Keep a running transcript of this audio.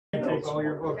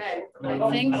I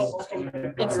think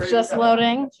it's just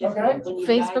loading.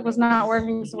 Facebook was not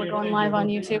working, so we're going live on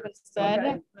YouTube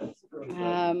instead.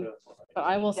 But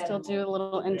I will still do a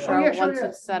little intro once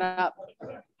it's set up.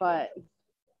 But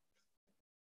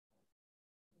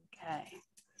okay,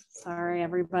 sorry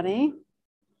everybody.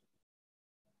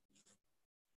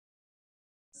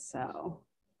 So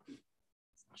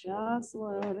just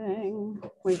loading.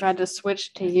 We've had to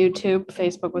switch to YouTube.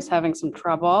 Facebook was having some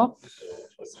trouble.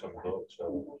 Okay.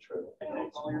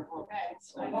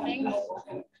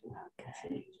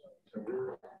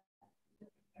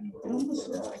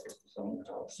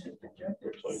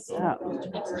 So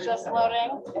it's just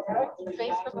loading.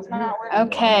 Facebook was not working.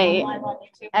 Okay,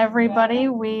 everybody,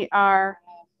 we are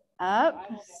up.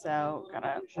 So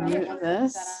gotta mute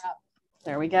this.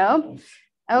 There we go.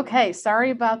 Okay, sorry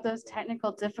about those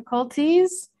technical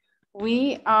difficulties.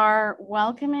 We are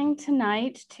welcoming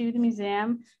tonight to the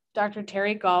museum Dr.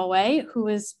 Terry Golway, who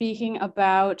is speaking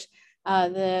about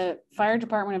the Fire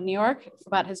Department of New York,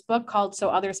 about his book called So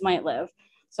Others Might Live.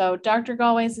 So Dr.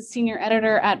 Golway is the senior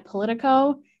editor at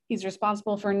Politico. He's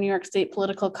responsible for New York State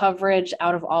political coverage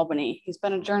out of Albany. He's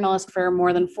been a journalist for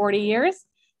more than 40 years.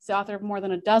 He's the author of more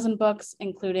than a dozen books,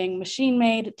 including Machine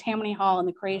Made, Tammany Hall, and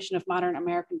the Creation of Modern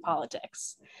American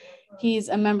Politics. He's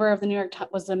a member of the New York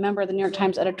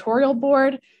Times editorial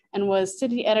board and was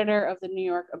city editor of the New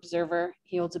York Observer.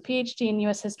 He holds a PhD in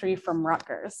US history from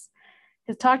Rutgers.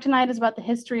 His talk tonight is about the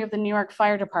history of the New York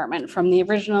Fire Department, from the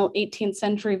original 18th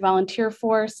century volunteer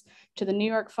force to the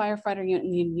New York Firefighter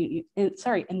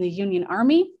in the Union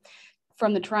Army,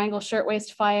 from the Triangle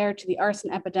Shirtwaist Fire to the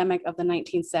arson epidemic of the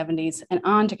 1970s, and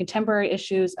on to contemporary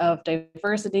issues of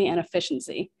diversity and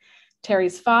efficiency.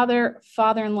 Terry's father,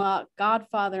 father-in-law,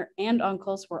 godfather, and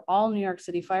uncles were all New York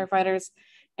City firefighters,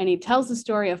 and he tells the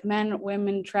story of men,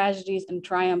 women, tragedies, and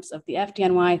triumphs of the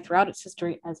FDNY throughout its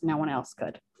history as no one else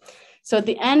could. So at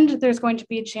the end, there's going to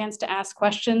be a chance to ask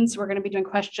questions. We're going to be doing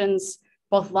questions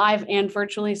both live and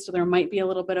virtually, so there might be a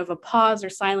little bit of a pause or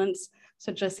silence.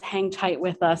 So just hang tight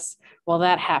with us while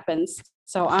that happens.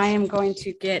 So I am going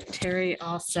to get Terry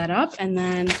all set up, and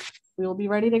then we will be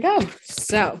ready to go.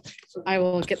 So I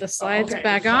will get the slides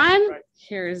back on. Right.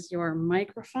 Here's your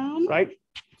microphone. Right.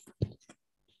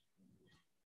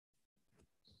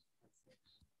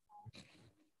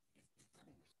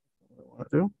 What I want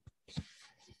to do.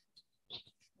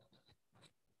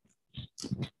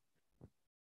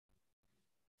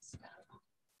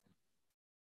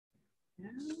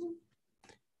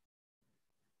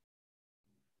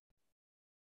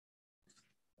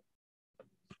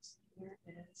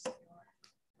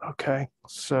 Okay,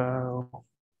 so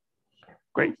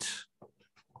great.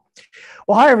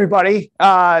 Well, hi everybody.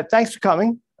 Thanks for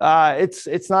coming.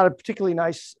 It's not a particularly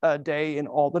nice day in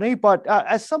Albany, but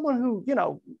as someone who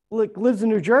lives in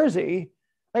New Jersey,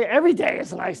 like, every day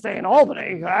is a nice day in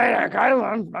Albany.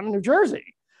 I'm in New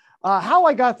Jersey. How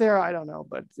I got there, I don't know,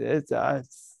 but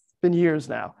it's been years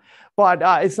now. But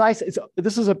it's nice.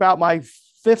 This is about my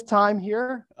 5th time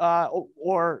here,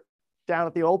 or down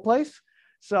at the old place.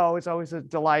 So it's always a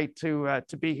delight to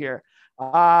be here.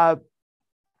 I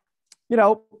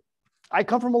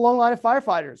come from a long line of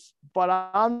firefighters, but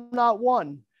I'm not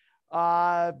one.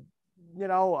 My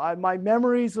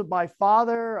memories of my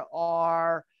father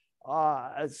are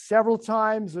several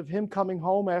times of him coming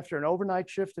home after an overnight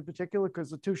shift, in particular, because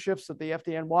the 2 shifts at the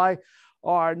FDNY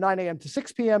are 9 a.m. to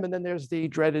 6 p.m. And then there's the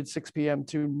dreaded 6 p.m.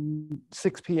 to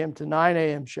 9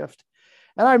 a.m. shift.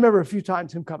 And I remember a few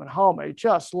times him coming home, and he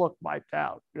just looked wiped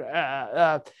out.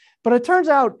 But it turns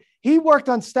out he worked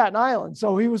on Staten Island,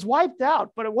 so he was wiped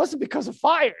out, but it wasn't because of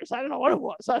fires. I don't know what it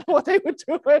was. I don't know what they would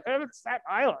do with him at Staten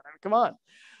Island. I mean, come on.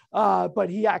 But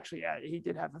he actually, he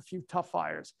did have a few tough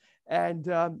fires. And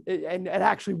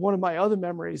actually one of my other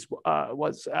memories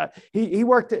was he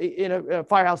worked in a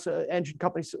firehouse engine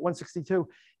company, 162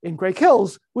 in Great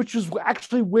Hills, which is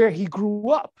actually where he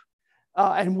grew up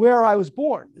and where I was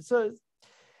born.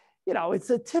 It's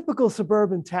a typical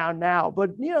suburban town now, but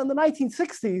in the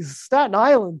 1960s, Staten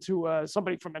Island to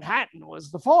somebody from Manhattan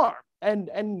was the farm,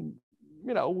 and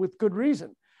with good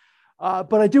reason.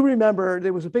 But I do remember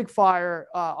there was a big fire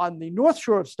on the North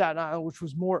Shore of Staten Island, which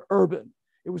was more urban.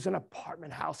 It was an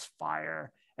apartment house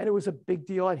fire, and it was a big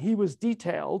deal. And he was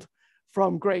detailed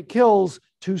from Great Hills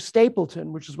to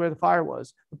Stapleton, which is where the fire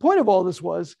was. The point of all this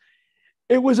was,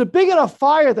 it was a big enough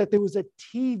fire that there was a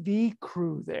TV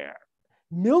crew there.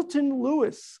 Milton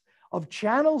Lewis of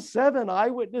Channel 7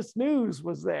 Eyewitness News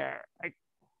was there. Like,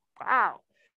 wow.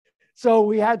 So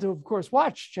we had to, of course,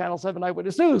 watch Channel 7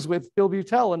 Eyewitness News with Bill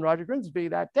Butel and Roger Grimsby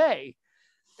that day.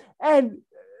 And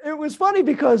it was funny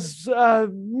because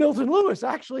Milton Lewis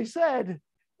actually said,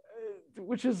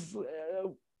 which is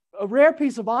a rare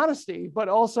piece of honesty, but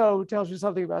also tells you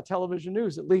something about television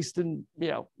news, at least in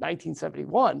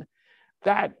 1971,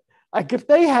 that like if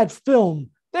they had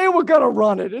film, they were going to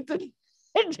run it.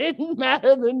 It didn't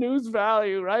matter the news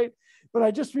value, right? But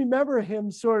I just remember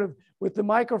him sort of with the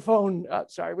microphone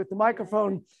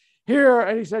here,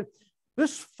 and he said,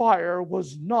 "This fire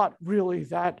was not really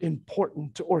that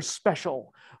important or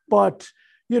special, but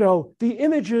the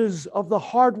images of the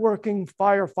hardworking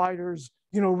firefighters,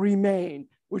 remain,"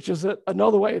 which is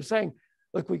another way of saying,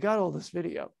 look, we got all this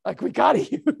video, like we got to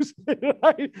use it.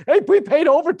 Right? Hey, we paid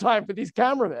overtime for these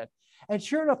cameramen. And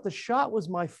sure enough, the shot was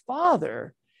my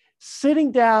father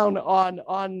sitting down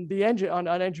on the engine, on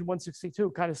engine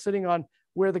 162, kind of sitting on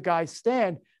where the guys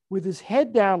stand with his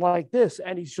head down like this,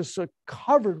 and he's just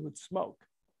covered with smoke.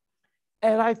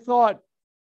 And I thought,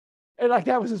 and like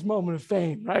that was his moment of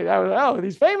fame, right? I was, oh,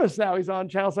 he's famous now. He's on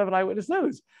Channel 7 Eyewitness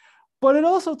News. But it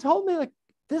also told me like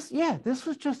this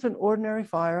was just an ordinary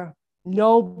fire,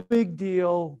 no big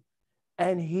deal.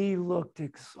 And he looked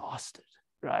exhausted,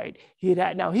 right? He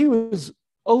was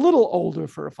a little older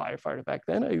for a firefighter back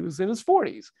then. He was in his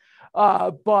 40s.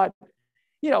 But,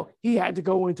 he had to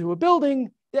go into a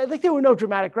building. Like there were no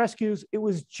dramatic rescues. It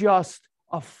was just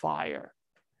a fire.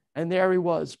 And there he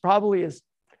was, probably as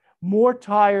more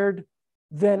tired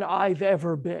than I've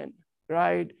ever been,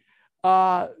 right?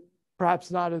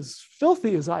 Perhaps not as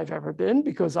filthy as I've ever been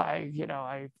because I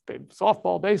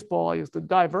softball, baseball, I used to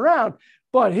dive around,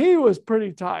 but he was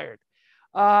pretty tired.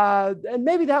 And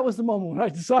maybe that was the moment when I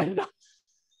decided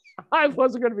I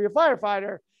wasn't going to be a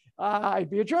firefighter. I'd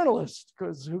be a journalist,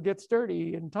 because who gets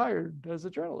dirty and tired as a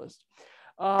journalist?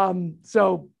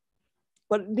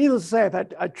 But needless to say, I've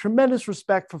had a tremendous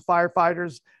respect for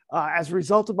firefighters as a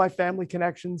result of my family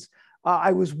connections.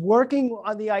 I was working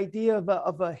on the idea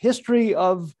of a history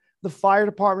of the fire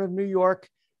department of New York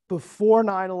before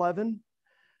 9/11.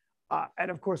 And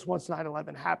of course, once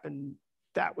 9/11 happened,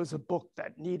 that was a book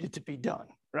that needed to be done,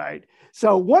 right?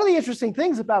 So one of the interesting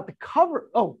things about the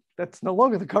cover, oh, that's no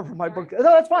longer the cover of my book. No,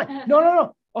 that's fine.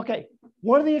 No. Okay.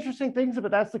 One of the interesting things about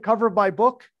that's the cover of my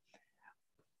book.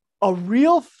 A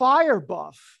real fire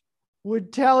buff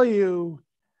would tell you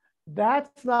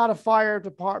that's not a fire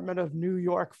department of New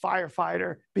York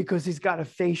firefighter because he's got a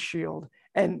face shield.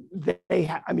 And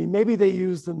maybe they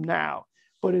use them now,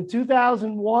 but in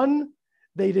 2001,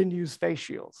 they didn't use face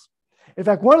shields. In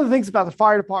fact, one of the things about the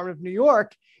fire department of New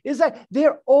York is that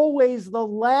they're always the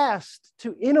last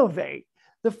to innovate.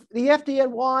 The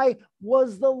FDNY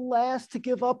was the last to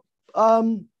give up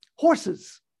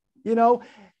horses. My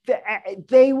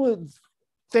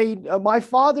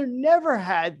father never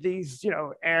had these,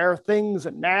 air things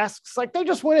and masks. Like they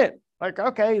just went in. Like,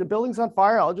 okay, the building's on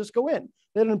fire. I'll just go in.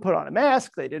 They didn't put on a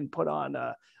mask. They didn't put on,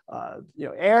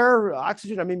 air,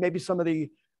 oxygen. I mean, maybe some of the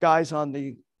guys on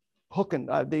the hook and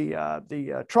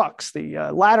the trucks, the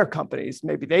ladder companies,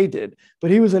 maybe they did.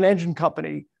 But he was an engine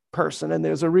company person, and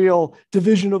there's a real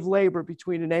division of labor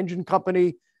between an engine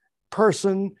company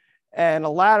person and a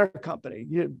ladder company.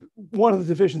 One of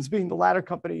the divisions being the ladder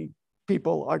company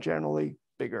people are generally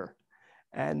bigger,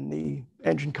 and the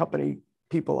engine company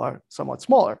people are somewhat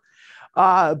smaller.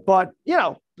 But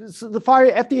the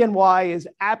fire FDNY is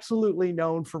absolutely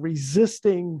known for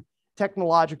resisting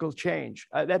technological change.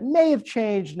 That may have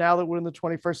changed now that we're in the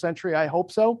 21st century. I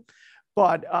hope so.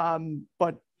 But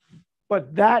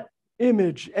that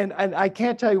image, and I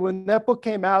can't tell you, when that book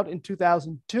came out in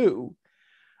 2002,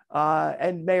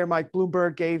 and Mayor Mike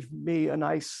Bloomberg gave me a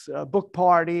nice book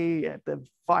party at the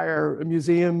Fire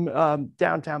Museum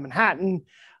downtown Manhattan.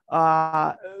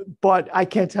 But I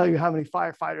can't tell you how many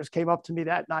firefighters came up to me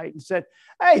that night and said,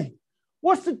 "Hey,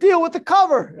 what's the deal with the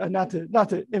cover?" Not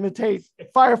to imitate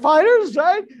firefighters,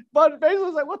 right? But basically,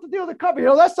 it's like, "What's the deal with the cover?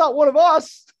 That's not one of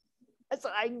us." I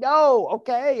said, "I know.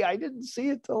 Okay, I didn't see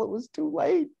it till it was too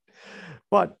late."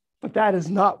 But that is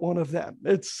not one of them.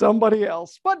 It's somebody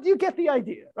else. But you get the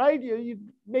idea, right? You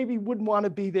maybe wouldn't want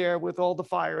to be there with all the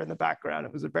fire in the background.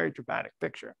 It was a very dramatic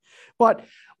picture. But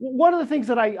one of the things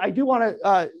that I do want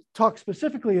to talk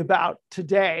specifically about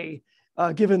today,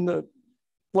 given the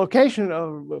location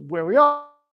of where we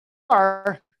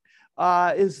are,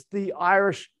 is the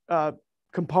Irish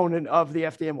component of the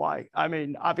FDNY. I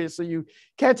mean, obviously, you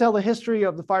can't tell the history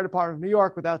of the fire department of New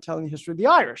York without telling the history of the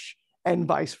Irish, and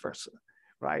vice versa.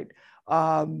 Right.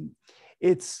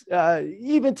 It's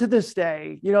even to this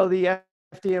day, the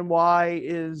FDNY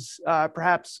is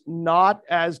perhaps not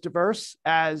as diverse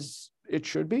as it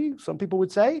should be. Some people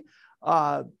would say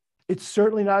it's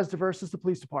certainly not as diverse as the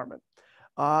police department.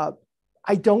 I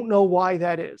don't know why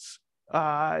that is.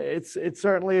 It's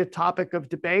certainly a topic of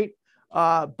debate.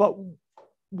 But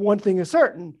one thing is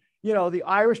certain, the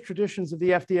Irish traditions of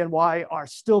the FDNY are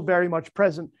still very much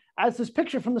present, as this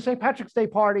picture from the St. Patrick's Day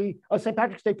St.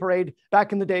 Patrick's Day parade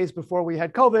back in the days before we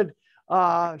had COVID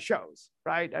shows,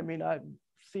 right? I mean, I've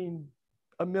seen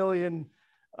a million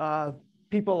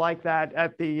people like that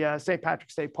at the St.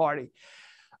 Patrick's Day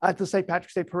at the St.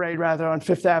 Patrick's Day parade, rather, on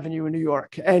Fifth Avenue in New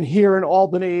York. And here in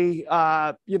Albany,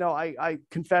 I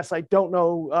confess I don't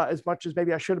know as much as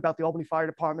maybe I should about the Albany Fire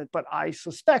Department, but I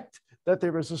suspect that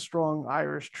there is a strong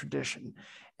Irish tradition.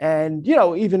 And,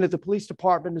 even if the police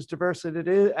department is diverse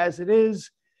as it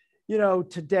is,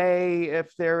 today,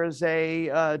 if there is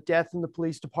a death in the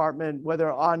police department,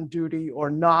 whether on duty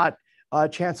or not,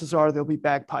 chances are there'll be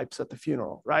bagpipes at the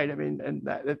funeral, right? I mean, and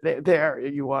there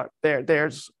you are.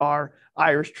 There's our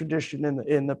Irish tradition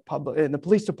in the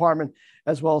police department,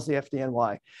 as well as the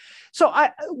FDNY. So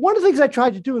one of the things I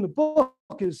tried to do in the book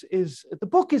is the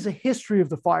book is a history of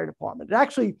the fire department. It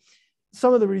actually,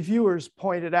 some of the reviewers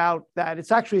pointed out that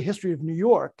it's actually a history of New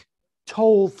York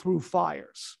told through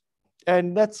fires,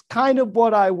 and that's kind of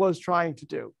what I was trying to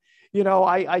do.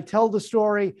 I tell the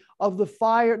story of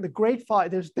the great fire.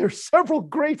 There's several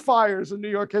great fires in New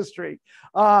York history.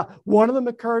 One of them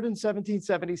occurred in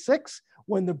 1776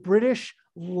 when the British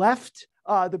left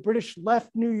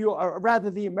New York, or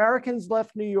rather the Americans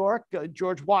left New York.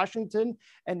 George Washington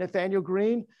and Nathaniel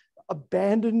Greene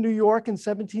abandoned New York in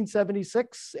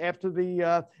 1776 after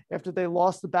they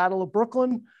lost the Battle of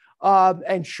Brooklyn.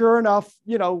 And sure enough,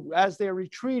 as they're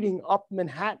retreating up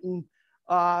Manhattan,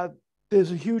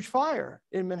 there's a huge fire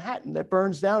in Manhattan that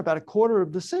burns down about a quarter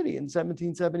of the city in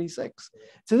 1776.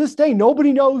 To this day,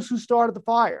 nobody knows who started the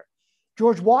fire.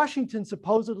 George Washington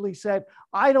supposedly said,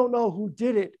 "I don't know who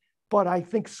did it, but I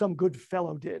think some good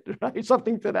fellow did," right?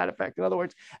 Something to that effect. In other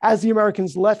words, as the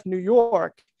Americans left New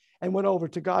York and went over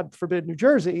to, God forbid, New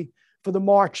Jersey for the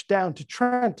march down to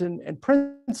Trenton and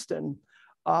Princeton,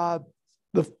 the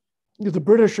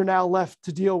British are now left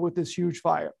to deal with this huge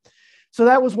fire. So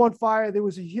that was one fire. There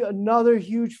was another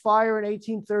huge fire in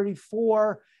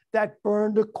 1834 that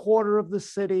burned a quarter of the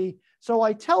city. So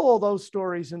I tell all those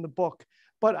stories in the book.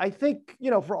 But I think,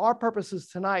 for our purposes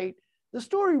tonight, the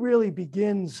story really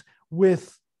begins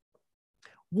with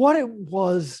what it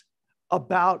was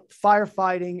about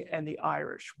firefighting and the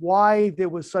Irish, why it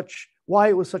was such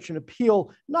an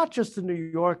appeal, not just in New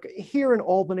York, here in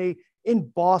Albany, in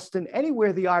Boston,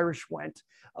 anywhere the Irish went.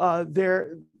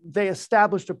 They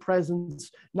established a presence,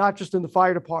 not just in the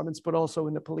fire departments, but also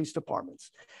in the police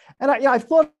departments. And I've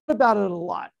thought about it a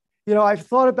lot. I've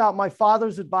thought about my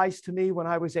father's advice to me when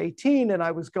I was 18 and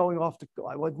I was going off to,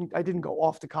 I didn't go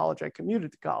off to college, I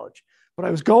commuted to college, but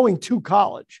I was going to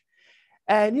college.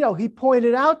 And, he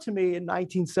pointed out to me in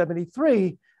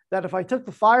 1973 that if I took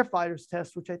the firefighter's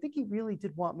test, which I think he really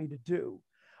did want me to do,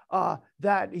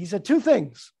 that he said two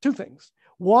things.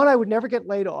 One, I would never get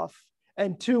laid off.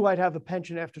 And two, I'd have a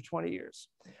pension after 20 years.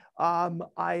 I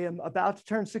am about to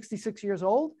turn 66 years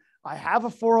old. I have a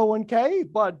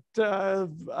 401k, but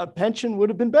a pension would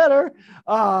have been better,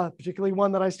 particularly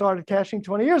one that I started cashing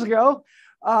 20 years ago.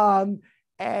 But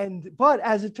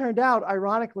as it turned out,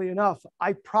 ironically enough,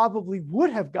 I probably would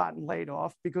have gotten laid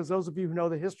off, because those of you who know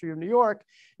the history of New York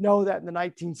know that in the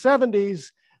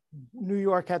 1970s, New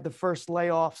York had the first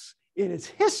layoffs in its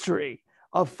history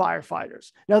of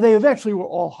firefighters. Now, they eventually were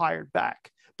all hired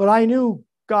back, but I knew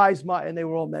guys and they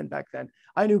were all men back then.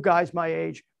 I knew guys my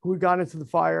age who had gone into the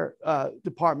fire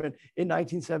department in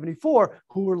 1974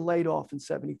 who were laid off in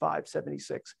 75,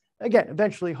 76. Again,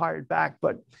 eventually hired back,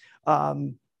 but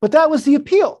that was the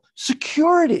appeal.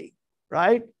 Security,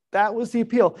 right? That was the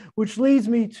appeal, which leads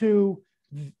me to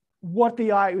what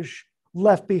the Irish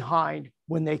left behind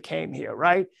when they came here,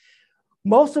 right?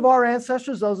 Most of our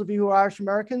ancestors, those of you who are Irish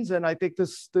Americans, and I think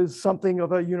this is something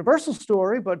of a universal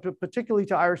story, but particularly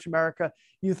to Irish America,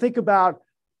 you think about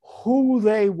who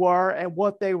they were and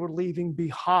what they were leaving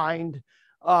behind.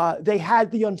 They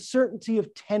had the uncertainty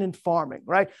of tenant farming,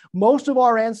 right? Most of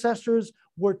our ancestors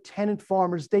were tenant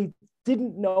farmers. They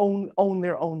didn't own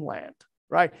their own land,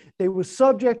 right? They were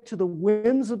subject to the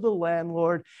whims of the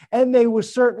landlord, and they were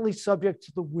certainly subject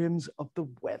to the whims of the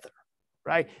weather,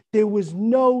 right? There was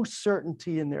no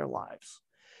certainty in their lives.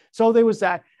 So there was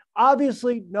that.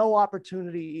 Obviously, no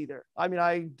opportunity either. I mean,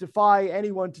 I defy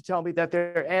anyone to tell me that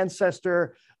their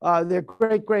ancestor, their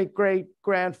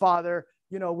great-great-great-grandfather,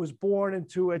 was born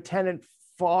into a tenant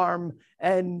farm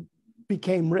and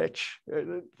became rich.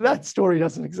 That story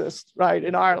doesn't exist, right?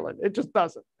 In Ireland, it just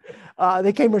doesn't.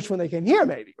 They came rich when they came here,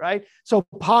 maybe, right? So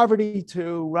poverty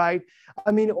too, right?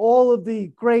 I mean, all of the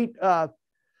great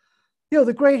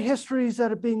the great histories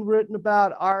that are being written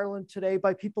about Ireland today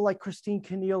by people like Christine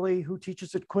Keneally, who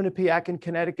teaches at Quinnipiac in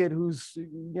Connecticut, who's,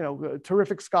 a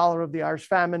terrific scholar of the Irish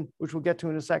famine, which we'll get to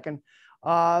in a second.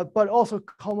 But also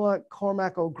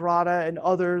Cormac O'Grada and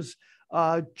others,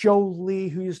 Joe Lee,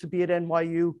 who used to be at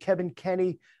NYU, Kevin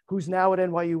Kenny, who's now at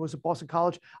NYU, was at Boston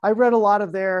College. I read a lot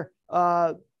of their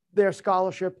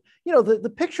scholarship.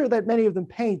 The picture that many of them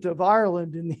paint of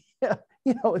Ireland in the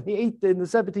in the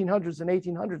 1700s and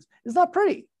 1800s is not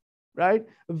pretty, right?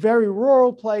 A very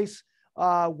rural place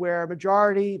where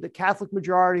the Catholic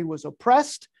majority was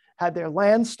oppressed, had their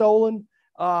land stolen,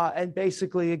 and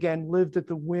basically, again, lived at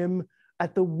the whim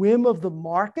of the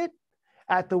market,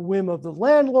 at the whim of the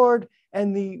landlord,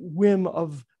 and the whim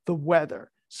of the weather.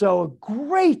 So a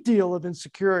great deal of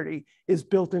insecurity is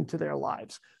built into their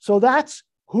lives. So that's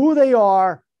who they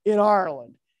are in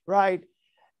Ireland, right?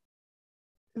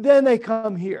 Then they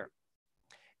come here.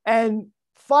 And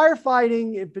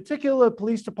firefighting, in particular,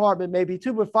 police department maybe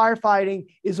too, but firefighting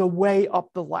is a way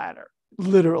up the ladder,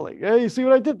 literally. Yeah, you see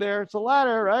what I did there? It's a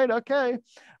ladder, right? Okay.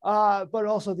 But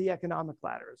also the economic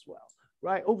ladder as well,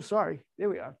 right? Oh, sorry. There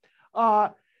we are.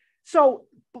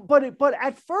 But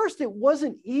at first it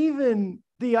wasn't even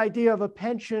the idea of a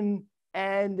pension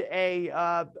and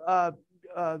a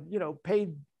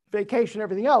paid vacation,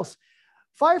 everything else.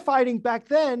 Firefighting back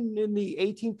then in the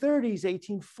 1830s,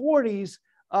 1840s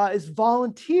is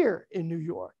volunteer in New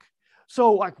York.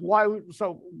 So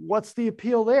what's the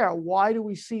appeal there? Why do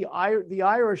we see the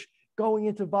Irish going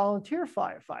into volunteer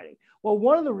firefighting? Well,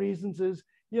 one of the reasons is,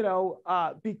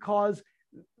 because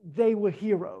they were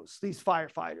heroes, these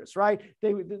firefighters, right?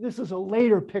 This is a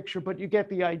later picture, but you get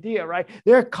the idea, right?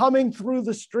 They're coming through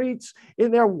the streets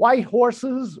in their white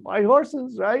horses,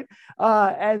 right?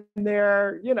 And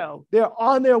they're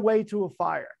on their way to a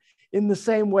fire in the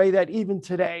same way that even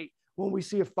today, when we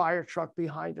see a fire truck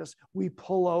behind us, we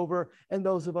pull over, and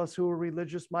those of us who are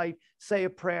religious might say a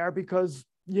prayer because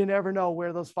you never know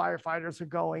where those firefighters are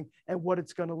going and what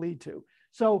it's going to lead to.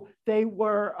 So they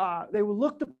were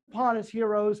looked upon as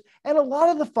heroes, and a lot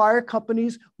of the fire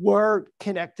companies were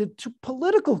connected to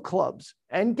political clubs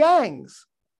and gangs,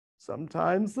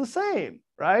 sometimes the same,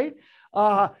 right?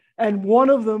 And one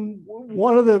of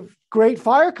the great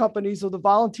fire companies of the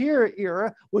volunteer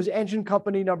era was Engine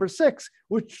Company Number 6,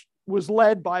 which was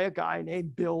led by a guy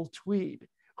named Bill Tweed,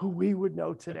 who we would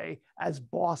know today as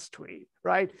Boss Tweed,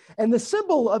 right? And the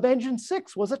symbol of Engine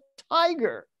 6 was a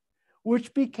tiger,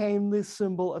 which became the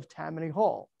symbol of Tammany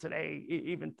Hall. Today,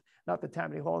 even not that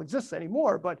Tammany Hall exists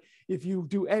anymore, but if you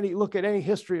look at any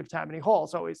history of Tammany Hall,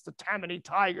 it's always the Tammany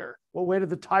Tiger. Well, where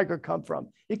did the tiger come from?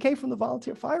 It came from the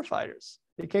volunteer firefighters.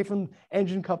 It came from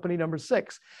Engine Company Number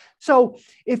 6. So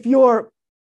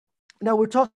now we're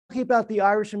talking about the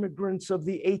Irish immigrants of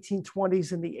the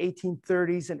 1820s and the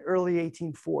 1830s and early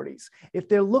 1840s. If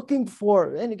they're looking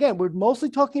for, and again, we're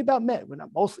mostly talking about men.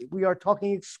 We are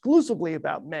talking exclusively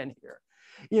about men here.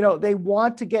 They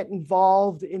want to get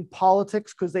involved in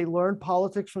politics because they learned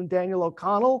politics from Daniel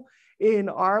O'Connell in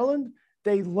Ireland.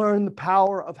 They learned the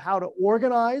power of how to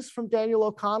organize from Daniel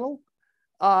O'Connell.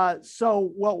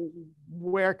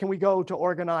 Where can we go to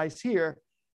organize here?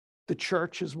 The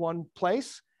church is one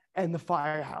place, and the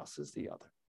firehouse is the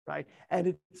other, right?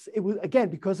 And it was, again,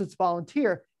 because it's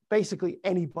volunteer, basically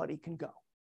anybody can go,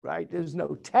 right? There's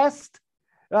no test,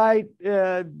 right?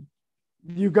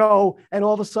 You go, and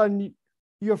all of a sudden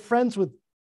you're friends with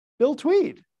Bill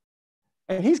Tweed,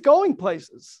 and he's going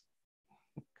places.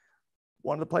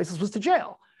 One of the places was to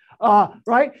jail,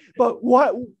 right? But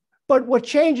what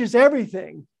changes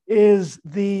everything is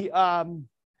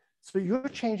so you're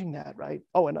changing that, right?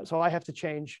 Oh, and so I have to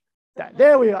change that.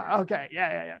 There we are. Okay.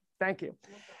 Yeah. Thank you.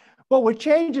 But what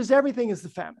changes everything is the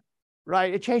famine,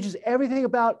 right? It changes everything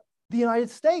about the United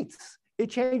States. It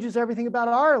changes everything about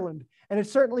Ireland. And it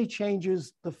certainly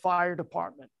changes the fire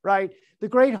department, right? The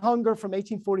Great Hunger from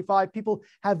 1845, people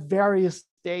have various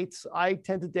dates. I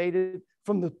tend to date it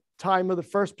from the time of the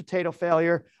first potato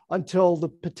failure until the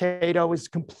potato is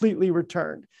completely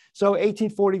returned. So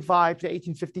 1845 to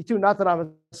 1852, not that I'm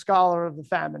a scholar of the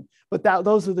famine, but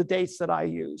those are the dates that I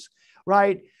use,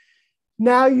 right?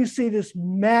 Now you see this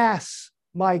mass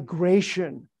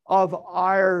migration of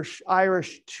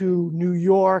Irish to New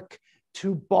York,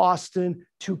 to Boston,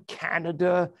 to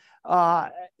Canada,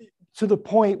 to the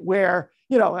point where,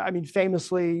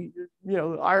 famously,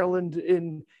 Ireland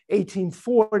in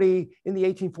 1840, in the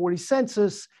 1840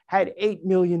 census, had 8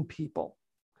 million people.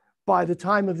 By the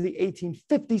time of the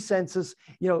 1850 census,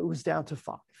 it was down to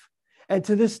 5. And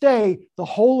to this day, the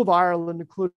whole of Ireland,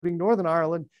 including Northern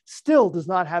Ireland, still does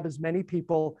not have as many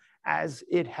people as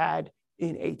it had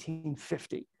in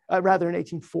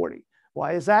 1840.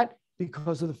 Why is that?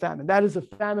 Because of the famine. That is a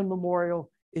famine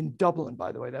memorial in Dublin,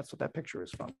 by the way. That's what that picture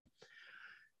is from.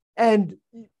 And,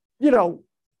 you know,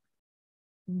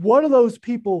 what are those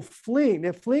people fleeing?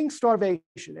 They're fleeing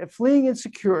starvation, they're fleeing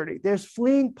insecurity, they're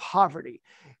fleeing poverty.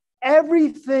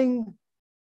 Everything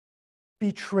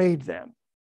betrayed them.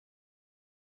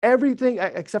 Everything,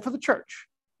 except for the church,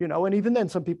 you know, and even then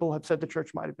some people have said the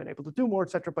church might have been able to do more,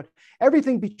 etc. But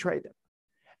everything betrayed them.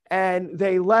 And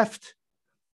they left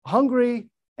hungry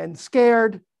and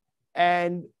scared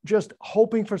and just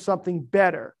hoping for something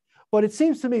better. But it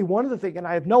seems to me one of the things, and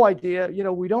I have no idea, you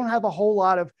know, we don't have a whole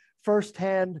lot of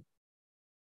firsthand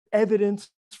evidence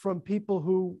from people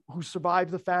who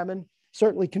survived the famine,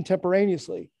 certainly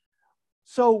contemporaneously.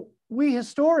 So we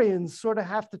historians sort of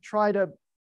have to try to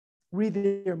read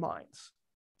their minds.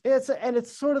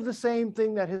 It's sort of the same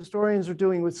thing that historians are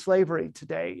doing with slavery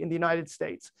today in the United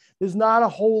States. There's not a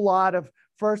whole lot of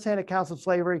firsthand accounts of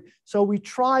slavery. So we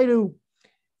try to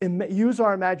use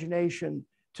our imagination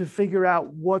to figure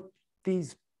out what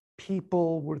these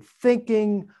people were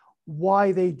thinking,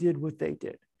 why they did what they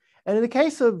did. And in the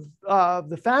case of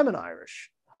the famine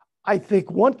Irish, I think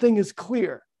one thing is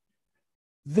clear.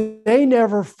 They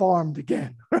never farmed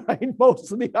again, right?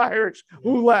 Most of the Irish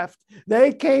who left,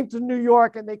 they came to New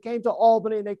York and they came to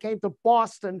Albany and they came to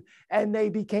Boston and they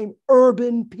became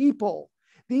urban people.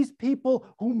 These people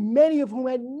who many of whom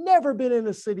had never been in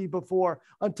a city before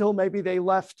until maybe they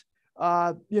left.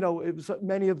 You know, it was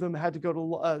many of them had to go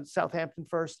to Southampton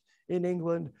first in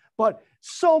England, but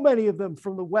so many of them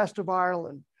from the west of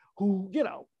Ireland who, you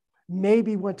know,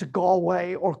 maybe went to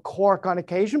Galway or Cork on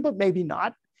occasion, but maybe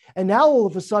not. And now all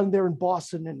of a sudden they're in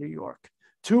Boston and New York,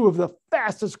 two of the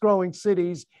fastest growing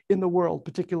cities in the world,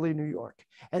 particularly New York.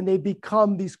 And they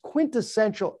become these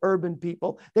quintessential urban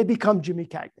people. They become Jimmy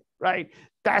Cagney, right?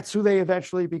 That's who they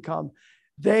eventually become.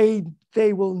 They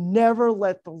will never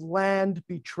let the land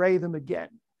betray them again.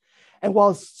 And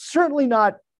while it's certainly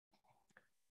not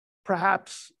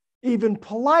perhaps even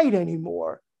polite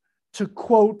anymore to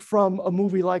quote from a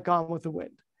movie like Gone with the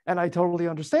Wind, and I totally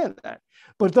understand that.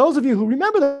 But those of you who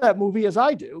remember that movie, as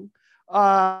I do,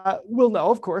 will know,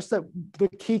 of course, that the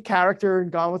key character in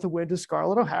Gone with the Wind is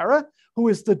Scarlett O'Hara, who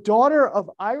is the daughter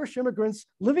of Irish immigrants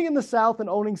living in the South and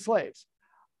owning slaves.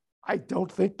 I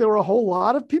don't think there were a whole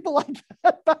lot of people like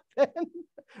that back then.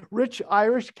 Rich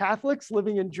Irish Catholics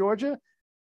living in Georgia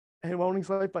and owning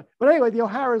slaves. But anyway, the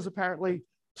O'Haras apparently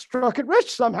struck it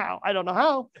rich somehow. I don't know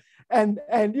how. And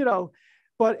you know,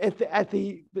 but at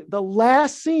the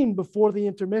last scene before the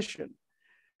intermission,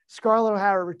 Scarlett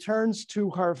O'Hara returns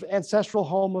to her ancestral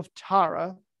home of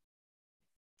Tara.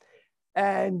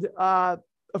 And of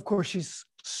course, she's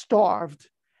starved.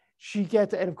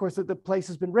 And of course, the place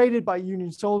has been raided by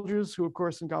Union soldiers who, of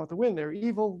course, in Gone with the Wind, they're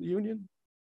evil, Union.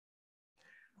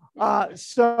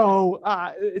 So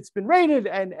it's been raided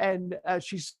and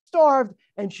she's starved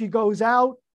and she goes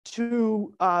out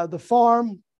to the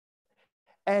farm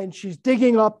and she's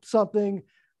digging up something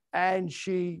and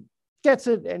she gets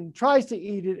it and tries to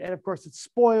eat it. And of course, it's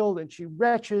spoiled and she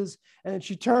retches and then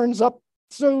she turns up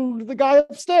to the guy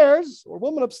upstairs or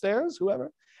woman upstairs,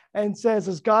 whoever, and says,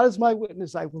 as God is my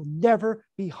witness, I will never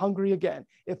be hungry again.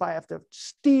 If I have to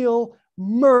steal,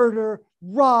 murder,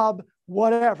 rob,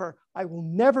 whatever, I will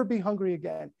never be hungry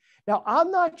again. Now, I'm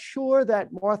not sure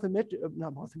that not Martha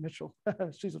Mitchell,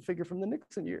 she's a figure from the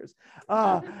Nixon years.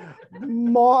 Margaret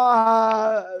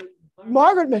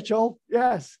Mitchell,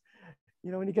 yes.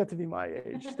 You know, when you get to be my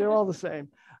age, they're all the same.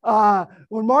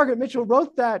 When Margaret Mitchell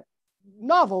wrote that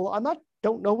novel,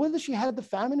 don't know whether she had the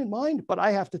famine in mind, but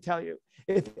I have to tell you,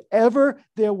 if ever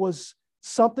there was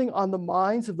something on the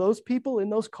minds of those people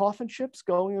in those coffin ships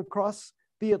going across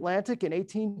the Atlantic in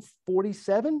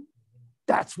 1847,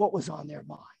 that's what was on their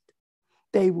mind.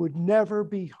 They would never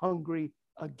be hungry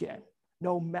again,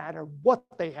 no matter what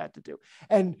they had to do.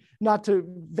 And not to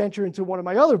venture into one of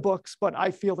my other books, but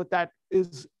I feel that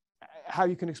is how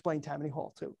you can explain Tammany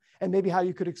Hall too, and maybe how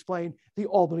you could explain the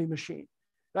Albany machine,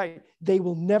 right? They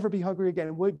will never be hungry again.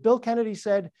 And Bill Kennedy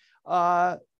said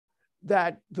that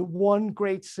the one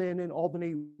great sin in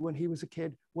Albany when he was a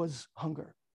kid was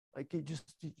hunger. Like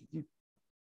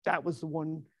that was the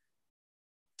one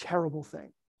terrible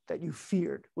thing that you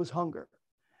feared was hunger.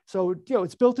 So, you know,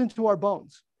 it's built into our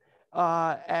bones.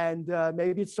 And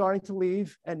maybe it's starting to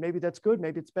leave, and maybe that's good,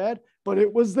 maybe it's bad, but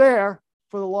it was there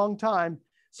for a long time.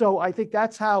 So I think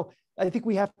that's how, I think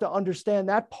we have to understand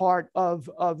that part of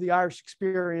the Irish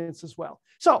experience as well.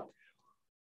 So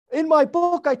in my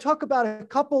book, I talk about a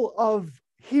couple of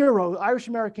heroes,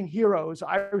 Irish-American heroes,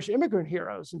 Irish immigrant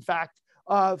heroes, in fact,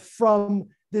 from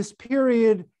this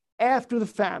period after the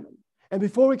famine. And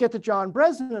before we get to John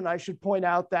Bresnan, I should point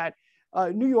out that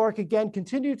New York, again,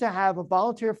 continued to have a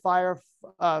volunteer fire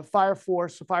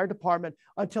force, a fire department,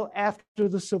 until after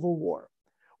the Civil War,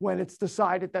 when it's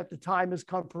decided that the time has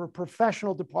come for a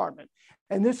professional department.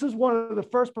 And this is one of the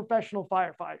first professional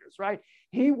firefighters, right?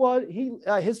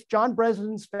 John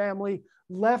Bresnan's family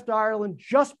left Ireland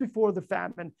just before the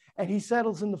famine, and he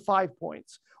settles in the Five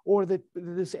Points, or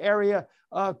this area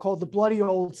called the Bloody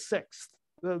Old Sixth,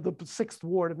 the Sixth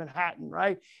Ward of Manhattan,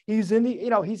 right? He's in the,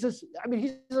 he's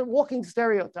a walking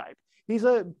stereotype. He's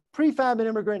a pre-famine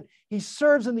immigrant. He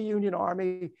serves in the Union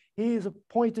Army. He is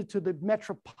appointed to the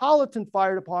Metropolitan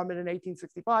Fire Department in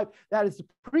 1865. That is the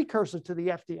precursor to the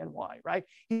FDNY, right?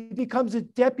 He becomes a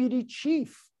deputy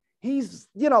chief. He is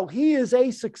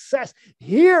a success.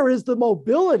 Here is the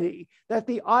mobility that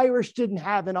the Irish didn't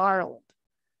have in Ireland,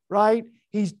 right?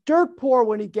 He's dirt poor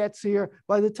when he gets here.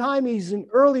 By the time he's in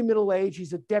early middle age,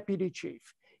 he's a deputy chief.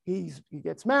 He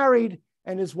gets married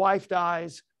and his wife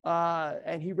dies,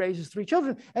 and he raises 3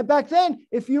 children. And back then,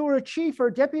 if you were a chief or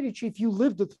a deputy chief, you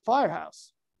lived at the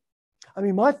firehouse. I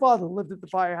mean, my father lived at the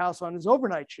firehouse on his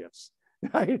overnight shifts,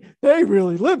 right? They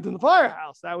really lived in the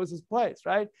firehouse. That was his place,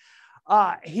 right?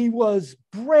 He was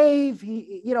brave.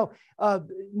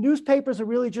 Newspapers are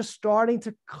really just starting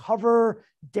to cover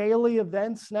daily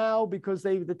events now because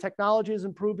the technology is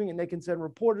improving and they can send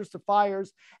reporters to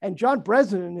fires. And John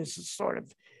Bresnan is a sort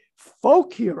of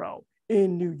folk hero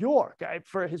in New York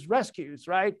for his rescues,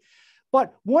 right?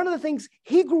 But one of the things,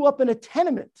 he grew up in a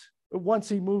tenement. Once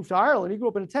he moved to Ireland, he grew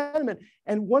up in a tenement.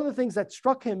 And one of the things that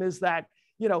struck him is that,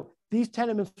 these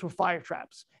tenements were fire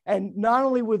traps. And not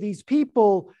only were these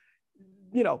people,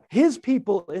 his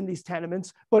people in these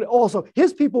tenements, but also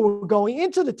his people were going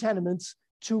into the tenements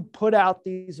to put out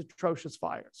these atrocious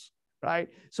fires, right?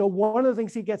 So one of the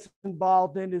things he gets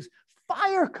involved in is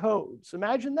fire codes.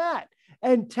 Imagine that.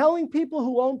 And telling people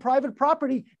who own private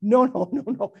property, no,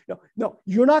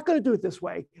 you're not going to do it this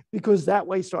way because that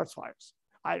way starts fires.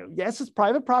 Yes, it's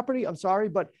private property. I'm sorry,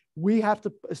 but we have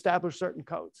to establish certain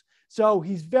codes. So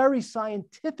he's very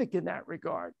scientific in that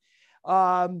regard.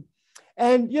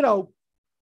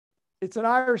 It's an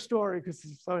Irish story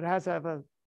so it has to have a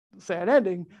sad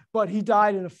ending, but he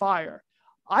died in a fire.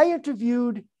 I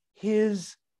interviewed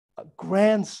his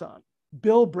grandson,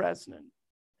 Bill Bresnan,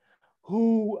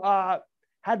 who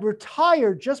had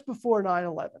retired just before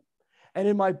 9/11. And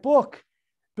in my book,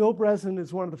 Bill Bresnan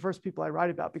is one of the first people I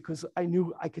write about because I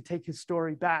knew I could take his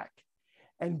story back.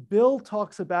 And Bill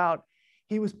talks about,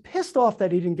 he was pissed off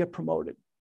that he didn't get promoted,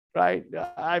 right?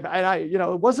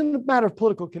 It wasn't a matter of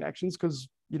political connections because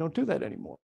you don't do that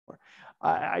anymore.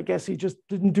 I guess he just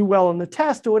didn't do well on the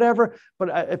test or whatever.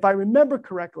 But if I remember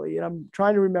correctly, and I'm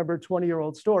trying to remember a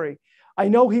 20-year-old story, I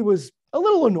know he was a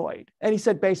little annoyed. And he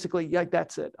said, basically, yeah,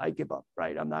 that's it. I give up,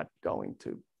 right? I'm going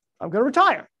to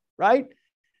retire, right?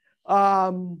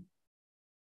 And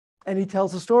he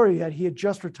tells the story that he had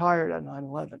just retired at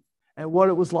 9/11 and what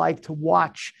it was like to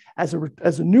watch as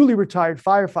a newly retired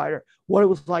firefighter, what it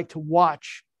was like to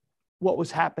watch what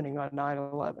was happening on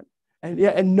 9/11.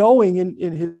 And knowing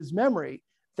in his memory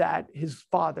that his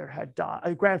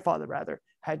grandfather rather,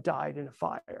 had died in a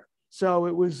fire. So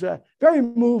it was very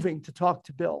moving to talk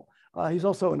to Bill. He's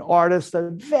also an artist, a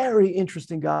very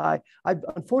interesting guy. I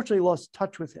unfortunately lost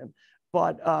touch with him,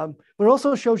 but it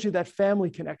also shows you that family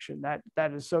connection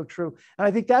that is so true. And I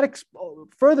think that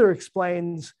further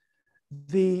explains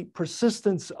the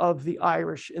persistence of the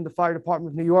Irish in the fire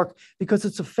department of New York, because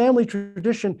it's a family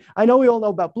tradition. I know we all know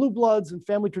about blue bloods and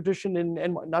family tradition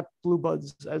and not blue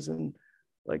bloods as in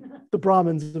like the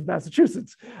Brahmins of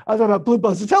Massachusetts. I was talking about Blue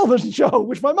Bloods, the television show,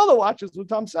 which my mother watches with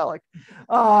Tom Selleck,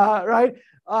 right?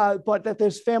 But that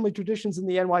there's family traditions in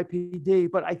the NYPD,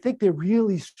 but I think they're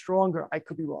really stronger. I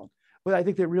could be wrong, but I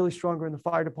think they're really stronger in the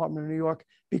fire department of New York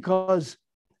because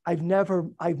I've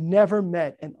never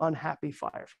met an unhappy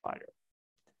firefighter.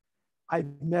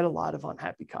 I've met a lot of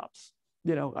unhappy cops.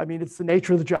 It's the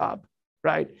nature of the job,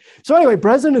 right? So anyway,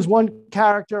 Bresnan is one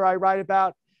character I write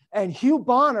about, and Hugh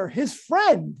Bonner, his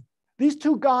friend. These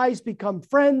two guys become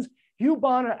friends. Hugh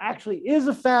Bonner actually is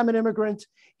a famine immigrant.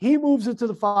 He moves into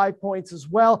the Five Points as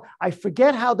well. I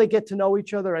forget how they get to know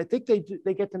each other. I think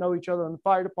they get to know each other in the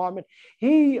fire department.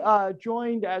 He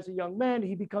joined as a young man.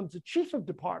 He becomes the chief of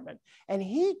department, and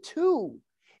he too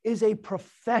is a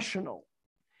professional.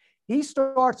 He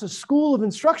starts a school of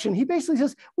instruction. He basically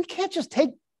says, we can't just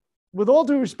take, with all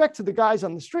due respect to the guys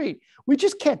on the street, we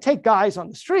just can't take guys on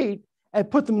the street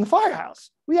and put them in the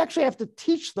firehouse. We actually have to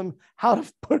teach them how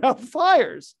to put out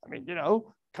fires.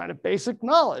 Kind of basic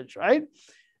knowledge, right?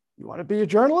 You want to be a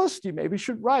journalist? You maybe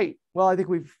should write. Well, I think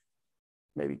we've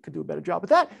maybe could do a better job with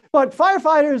that. But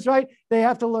firefighters, right, they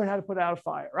have to learn how to put out a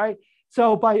fire, right?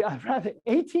 So by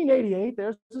 1888,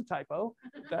 there's a typo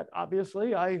that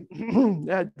obviously I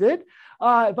did.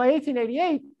 By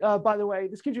 1888, by the way,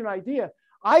 this gives you an idea.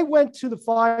 I went to the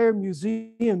Fire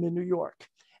Museum in New York,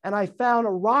 and I found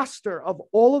a roster of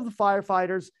all of the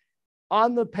firefighters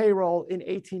on the payroll in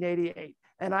 1888.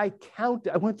 And I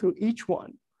went through each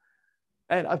one.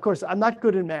 And of course, I'm not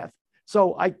good in math.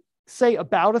 So I say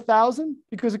about 1,000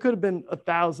 because it could have been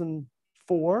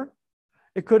 1,004.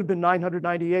 It could have been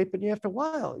 998, but after a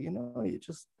while, you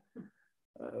just,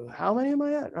 how many am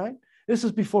I at, right? This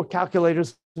is before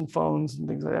calculators and phones and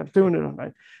things like that, doing it,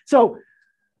 right? So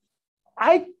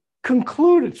I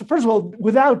concluded, so first of all,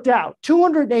 without doubt,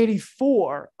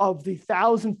 284 of the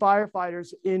 1,000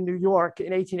 firefighters in New York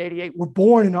in 1888 were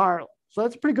born in Ireland. So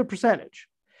that's a pretty good percentage.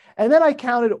 And then I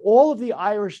counted all of the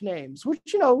Irish names,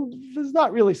 which, is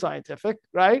not really scientific,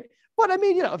 right? But I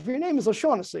mean, if your name is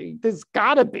O'Shaughnessy, there's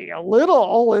got to be a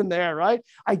little in there, right?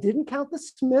 I didn't count the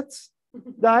Smiths,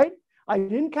 right? I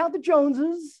didn't count the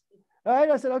Joneses, right?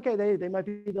 I said, okay, they might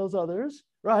be those others,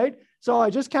 right? So I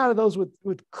just counted those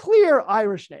with clear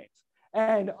Irish names.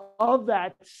 And of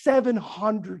that,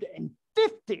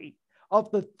 750 of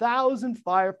the 1,000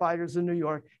 firefighters in New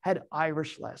York had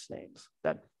Irish last names.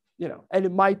 That, and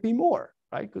it might be more,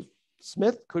 right? Because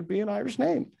Smith could be an Irish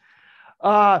name.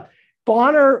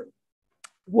 Bonner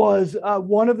was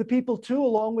one of the people too,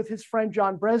 along with his friend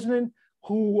John Bresnan,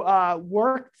 who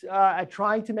worked at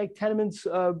trying to make tenements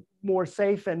more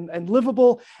safe and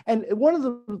livable. And one of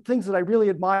the things that I really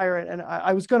admire, and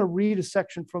I was going to read a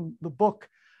section from the book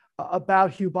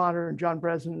about Hugh Bonner and John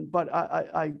Bresnan, but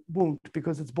I won't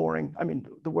because it's boring. I mean,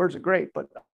 the words are great, but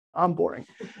I'm boring.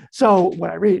 So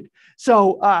when I read,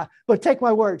 but take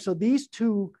my word. So these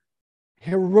two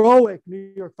heroic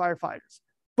New York firefighters,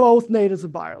 both natives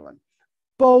of Ireland,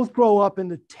 both grow up in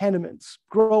the tenements,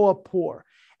 grow up poor,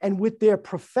 and with their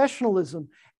professionalism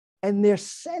and their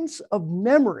sense of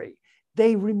memory,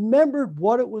 they remembered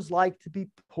what it was like to be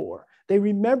poor. They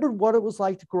remembered what it was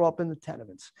like to grow up in the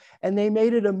tenements. And they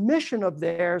made it a mission of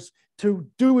theirs to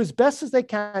do as best as they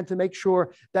can to make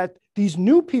sure that these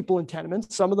new people in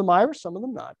tenements, some of them Irish, some of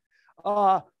them not,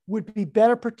 would be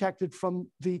better protected from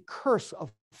the curse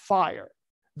of fire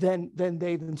than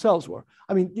they themselves were.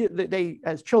 I mean, they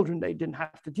as children, they didn't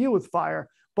have to deal with fire,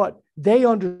 but they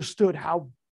understood how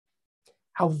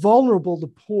vulnerable the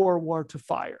poor were to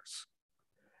fires.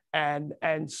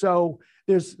 And so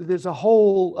there's a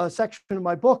whole section in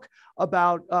my book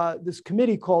about this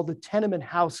committee called the Tenement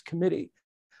House Committee,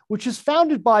 which is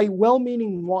founded by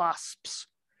well-meaning WASPs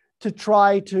to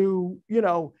try to,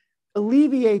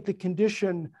 alleviate the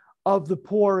condition of the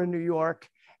poor in New York.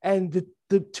 And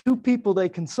the two people they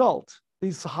consult,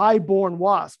 these high-born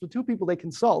WASPs, the two people they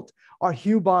consult are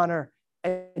Hugh Bonner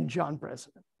and John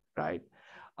Bresnan, right?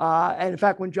 And in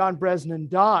fact, when John Bresnan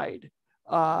died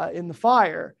in the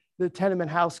fire, the Tenement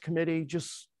House Committee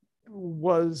just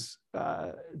was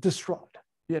distraught,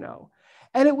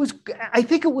 And I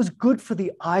think it was good for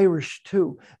the Irish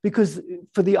too, because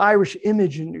for the Irish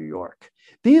image in New York,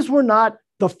 these were not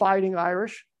the fighting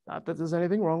Irish, not that there's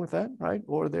anything wrong with that, right?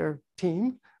 Or their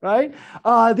team, right?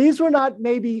 These were not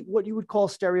maybe what you would call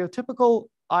stereotypical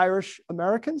Irish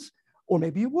Americans, or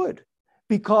maybe you would,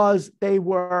 because they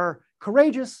were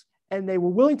courageous and they were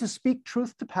willing to speak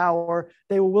truth to power.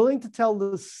 They were willing to tell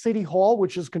the city hall,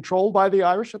 which is controlled by the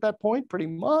Irish at that point, pretty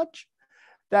much,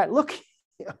 that look,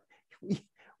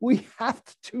 we have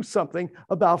to do something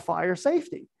about fire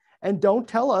safety. And don't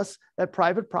tell us that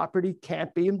private property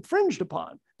can't be infringed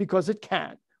upon, because it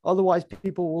can. Otherwise,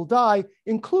 people will die,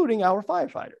 including our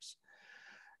firefighters.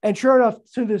 And sure enough,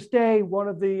 to this day, one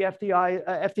of the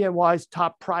FDNY's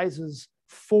top prizes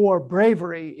for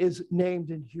bravery is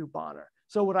named in Hugh Bonner.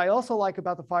 So what I also like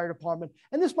about the fire department,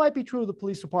 and this might be true of the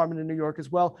police department in New York as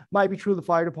well, might be true of the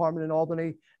fire department in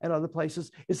Albany and other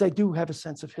places, is they do have a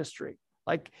sense of history.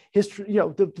 Like history,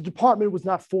 the department was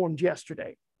not formed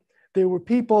yesterday. There were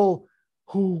people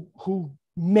who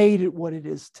made it what it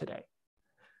is today.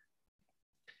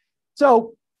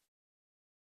 So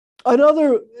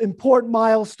another important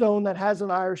milestone that has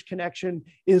an Irish connection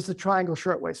is the Triangle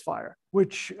Shirtwaist Fire,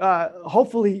 which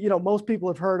hopefully, most people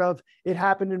have heard of. It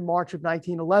happened in March of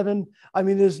 1911. I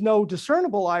mean, there's no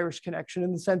discernible Irish connection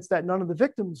in the sense that none of the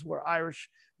victims were Irish.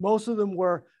 Most of them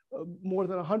were more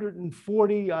than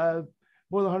 140, I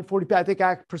think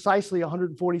precisely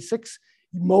 146,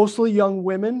 mostly young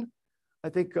women. I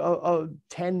think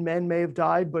 10 men may have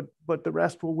died, but the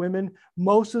rest were women.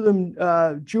 Most of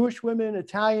them Jewish women,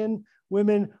 Italian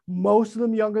women, most of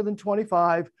them younger than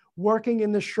 25, working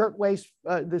in the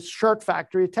this shirt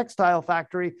factory, a textile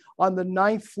factory on the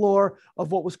 9th floor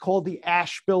of what was called the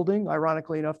Ash Building.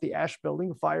 Ironically enough, the Ash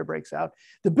Building, a fire breaks out.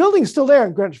 The building is still there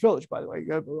in Greenwich Village, by the way,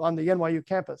 on the NYU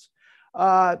campus.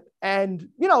 And,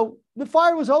 you know, the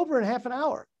fire was over in half an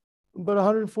hour, but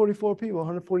 144 people,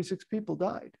 146 people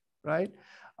died, right?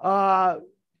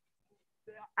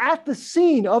 At the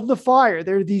scene of the fire,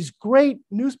 there are these great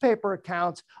newspaper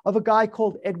accounts of a guy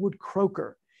called Edward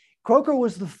Croker. Croker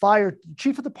was the fire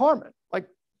chief of department, like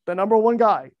the #1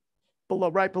 guy,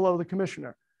 right below the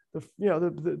commissioner,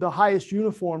 the highest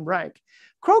uniform rank.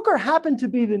 Croker happened to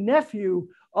be the nephew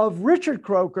of Richard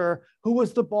Croker, who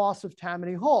was the boss of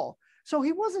Tammany Hall. So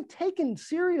he wasn't taken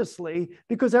seriously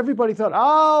because everybody thought,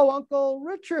 oh, Uncle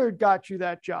Richard got you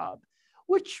that job,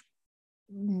 which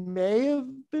may have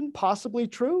been possibly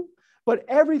true, but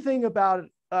everything about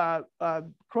Edward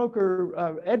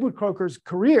Croker's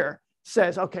career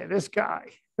says, okay, this guy,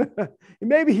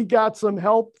 maybe he got some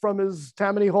help from his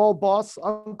Tammany Hall boss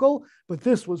uncle, but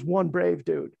this was one brave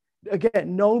dude.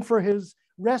 Again, known for his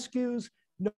rescues,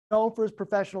 known for his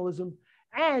professionalism,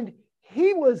 and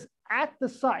he was at the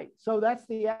site. So that's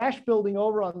the Ash Building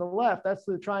over on the left. That's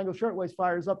the Triangle Shirtwaist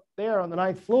Fire is up there on the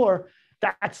 9th floor.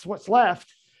 That's what's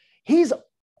left. He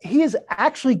is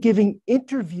actually giving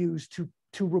interviews to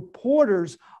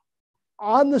reporters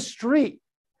on the street,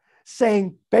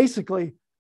 saying basically,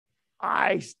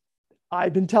 I've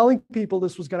been telling people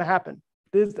this was going to happen.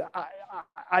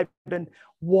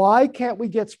 Why can't we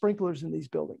get sprinklers in these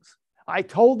buildings? I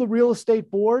told the real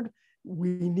estate board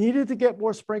we needed to get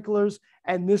more sprinklers,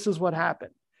 and this is what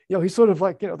happened. You know, he's sort of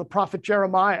like, the prophet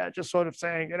Jeremiah, just sort of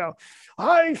saying,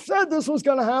 I said this was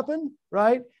going to happen,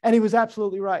 right? And he was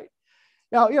absolutely right.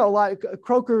 Now, a lot of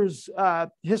Croker's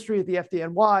history at the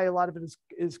FDNY, a lot of it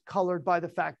is colored by the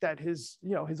fact that his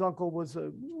uncle was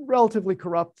a relatively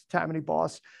corrupt Tammany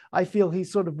boss. I feel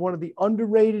he's sort of one of the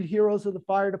underrated heroes of the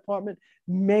fire department,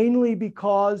 mainly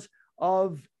because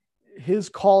of his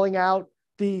calling out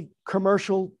the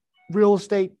commercial real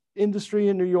estate industry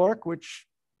in New York, which,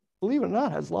 believe it or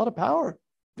not, has a lot of power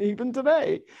even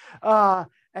today,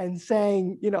 and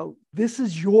saying, this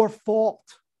is your fault,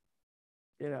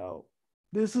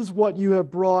 this is what you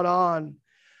have brought on.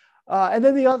 And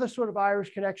then the other sort of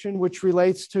Irish connection, which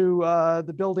relates to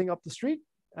the building up the street,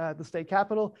 the state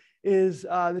capitol, is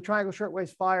the Triangle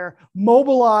Shirtwaist Fire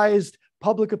mobilized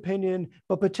public opinion,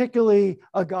 but particularly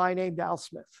a guy named Al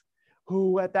Smith,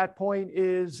 who at that point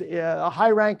is a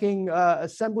high-ranking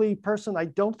assembly person. I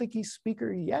don't think he's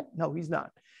speaker yet. No, he's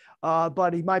not.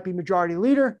 But he might be majority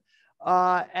leader.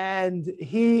 And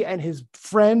he and his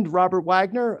friend, Robert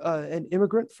Wagner, an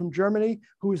immigrant from Germany,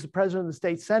 who is the president of the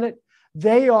state Senate,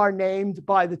 they are named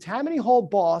by the Tammany Hall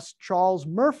boss, Charles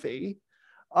Murphy,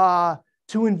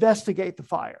 to investigate the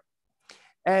fire.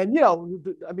 And,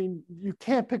 you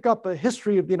can't pick up a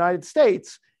history of the United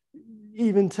States,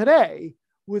 even today,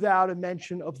 without a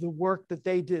mention of the work that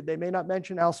they did. They may not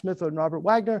mention Al Smith or Robert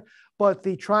Wagner, but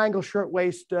the Triangle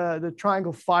Shirtwaist, the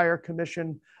Triangle Fire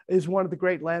Commission is one of the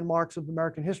great landmarks of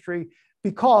American history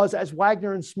because, as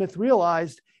Wagner and Smith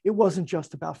realized, it wasn't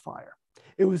just about fire.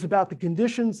 It was about the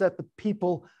conditions that the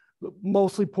people,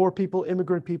 mostly poor people,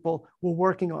 immigrant people, were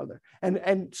working under.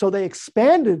 And so they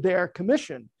expanded their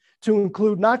commission to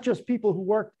include not just people who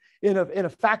worked in a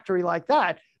factory like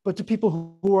that, but to people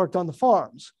who worked on the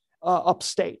farms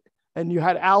upstate. And you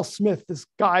had Al Smith, this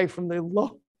guy from the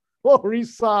Lower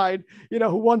East Side,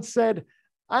 who once said,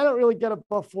 I don't really get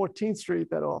above 14th Street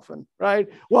that often, right?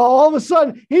 Well, all of a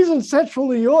sudden, he's in central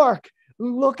New York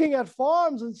looking at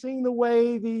farms and seeing the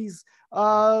way these,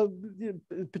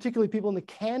 particularly people in the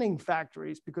canning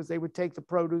factories, because they would take the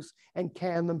produce and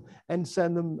can them and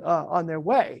send them on their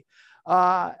way.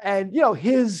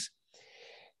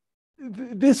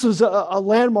 This is a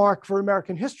landmark for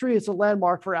American history. It's a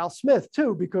landmark for Al Smith,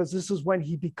 too, because this is when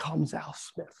he becomes Al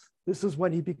Smith. This is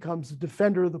when he becomes a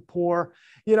defender of the poor.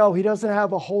 He doesn't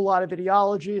have a whole lot of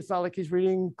ideology. It's not like he's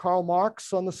reading Karl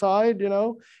Marx on the side,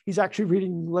 He's actually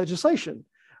reading legislation.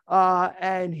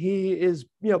 And he is,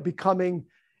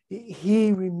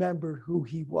 he remembered who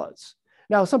he was.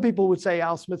 Now, some people would say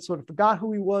Al Smith sort of forgot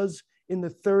who he was in the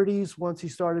 30s once he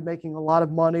started making a lot of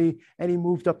money and he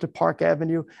moved up to Park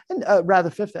Avenue, and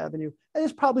rather Fifth Avenue. And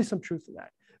there's probably some truth in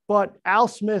that. But Al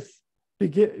Smith,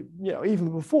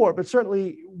 even before, but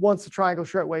certainly once the Triangle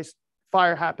Shirtwaist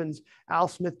Fire happens, Al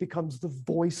Smith becomes the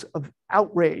voice of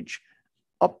outrage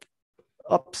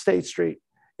upstate street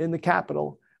in the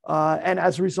Capitol. And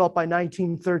as a result, by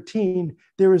 1913,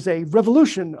 there is a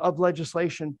revolution of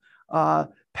legislation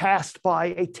passed by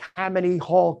a Tammany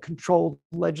Hall controlled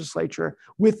legislature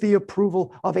with the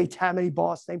approval of a Tammany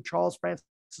boss named Charles Francis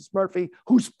Murphy,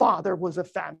 whose father was a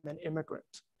famine immigrant.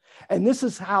 And this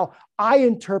is how I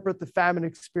interpret the famine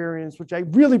experience, which I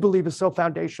really believe is so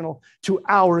foundational to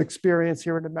our experience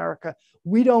here in America.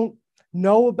 We don't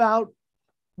know about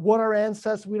what our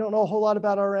ancestors, we don't know a whole lot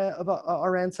about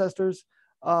our ancestors.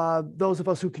 Those of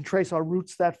us who can trace our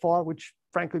roots that far, which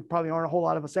frankly probably aren't a whole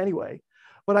lot of us anyway.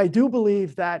 But I do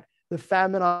believe that the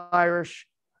famine Irish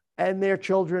and their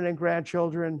children and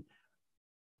grandchildren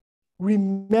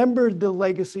remembered the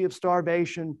legacy of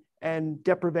starvation and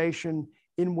deprivation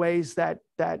in ways that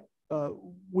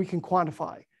we can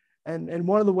quantify. And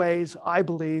one of the ways I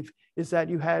believe is that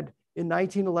you had in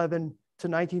 1911 to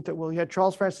you had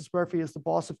Charles Francis Murphy as the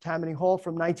boss of Tammany Hall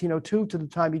from 1902 to the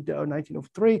time he died,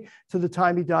 1903 to the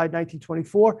time he died,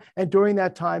 1924. And during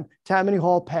that time, Tammany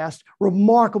Hall passed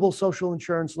remarkable social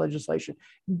insurance legislation,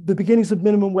 the beginnings of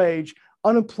minimum wage,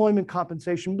 unemployment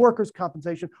compensation, workers'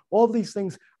 compensation, all of these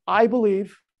things. I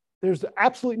believe there's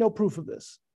absolutely no proof of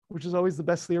this, which is always the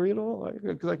best theory at all,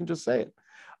 because I can just say it.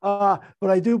 But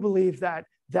I do believe that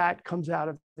that comes out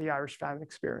of the Irish famine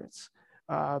experience.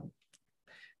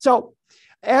 So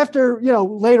after,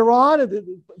 later on,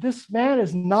 this man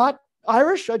is not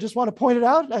Irish. I just want to point it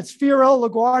out. That's Fiorello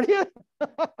LaGuardia,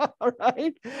 all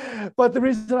right? But the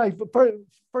reason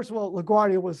first of all,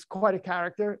 LaGuardia was quite a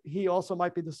character. He also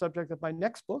might be the subject of my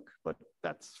next book, but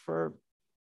that's for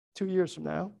 2 years from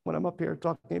now when I'm up here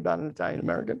talking about an Italian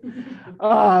American,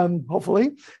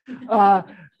 hopefully. But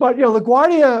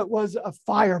LaGuardia was a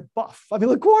fire buff. I mean,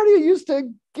 LaGuardia used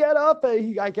to get up.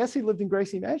 I guess he lived in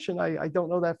Gracie Mansion. I don't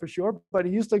know that for sure, but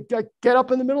he used to get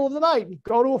up in the middle of the night and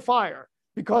go to a fire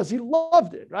because he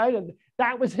loved it, right? And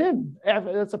that was him.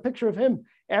 That's a picture of him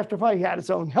after fire. He had his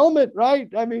own helmet, right?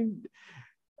 I mean,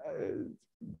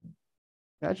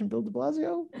 imagine Bill de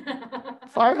Blasio,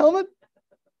 fire helmet.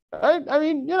 Right? I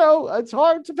mean, it's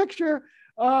hard to picture,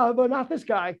 but not this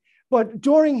guy. But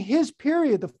during his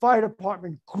period, the fire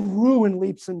department grew in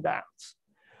leaps and bounds,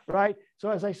 right? So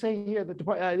as I say here, the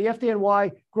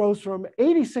FDNY grows from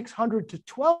 8,600 to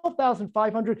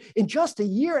 12,500 in just a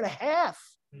year and a half.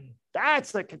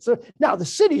 That's the concern. Now, the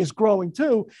city is growing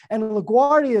too, and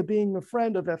LaGuardia being a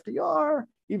friend of FDR,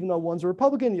 even though one's a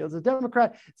Republican, the other's a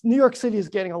Democrat, New York City is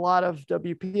getting a lot of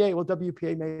WPA. Well,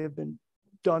 WPA may have been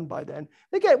done by then.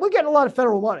 We're getting a lot of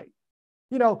federal money,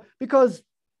 because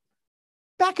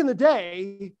back in the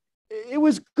day, it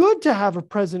was good to have a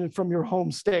president from your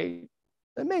home state.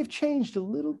 That may have changed a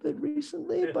little bit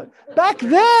recently, but back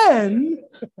then,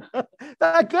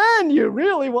 you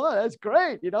really was. That's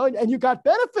great, and you got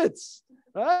benefits,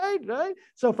 right?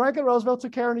 So Franklin Roosevelt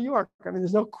took care of New York. I mean,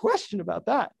 there's no question about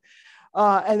that.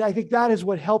 And I think that is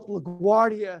what helped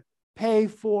LaGuardia pay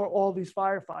for all these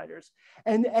firefighters.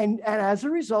 And as a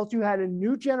result, you had a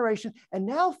new generation. And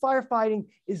now firefighting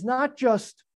is not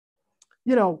just,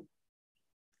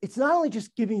 it's not only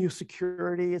just giving you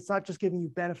security, it's not just giving you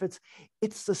benefits,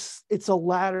 it's a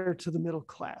ladder to the middle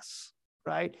class,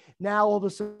 right? Now, all of a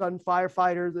sudden,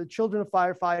 the children of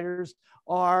firefighters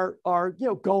are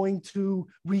going to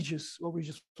Regis. Well,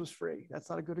 Regis was free. That's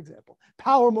not a good example.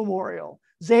 Power Memorial,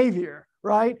 Xavier,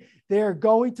 right? They're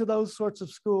going to those sorts of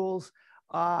schools.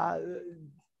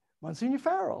 Monsignor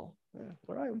Farrell,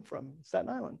 where I'm from, Staten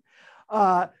Island.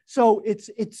 So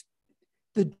it's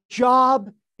the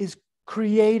job is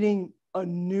creating a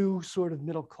new sort of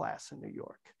middle class in New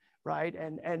York, right?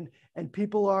 And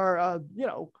people are,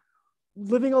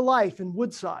 living a life in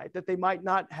Woodside that they might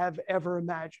not have ever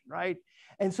imagined, right?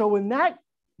 And so when that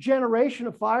generation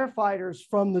of firefighters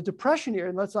from the Depression era,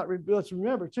 and let's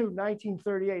remember too,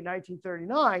 1938,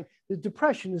 1939, the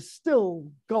Depression is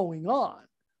still going on,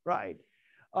 right?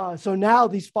 So now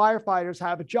these firefighters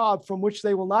have a job from which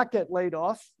they will not get laid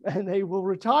off, and they will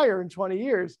retire in 20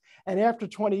 years. And after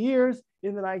 20 years,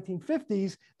 in the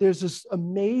 1950s, there's this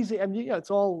amazing,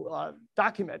 it's all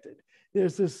documented.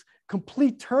 There's this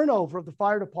complete turnover of the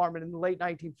fire department in the late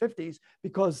 1950s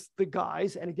because the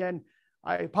guys, and again,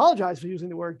 I apologize for using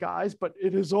the word guys, but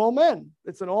it is all men.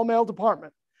 It's an all-male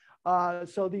department.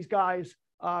 So these guys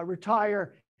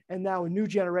retire, and now a new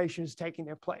generation is taking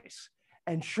their place.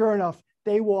 And sure enough,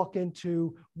 they walk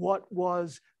into what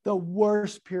was the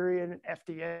worst period in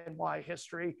FDNY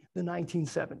history, the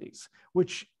 1970s,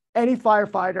 which any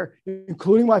firefighter,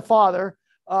 including my father,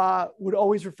 would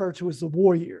always refer to as the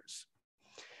war years.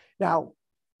 Now,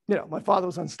 my father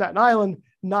was on Staten Island,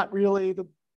 not really the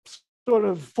sort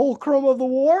of fulcrum of the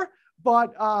war,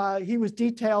 but he was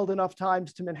detailed enough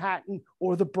times to Manhattan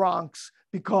or the Bronx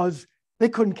because they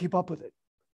couldn't keep up with it.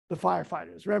 the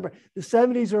firefighters. Remember, the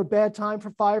 70s are a bad time for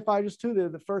firefighters too. They're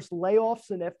the first layoffs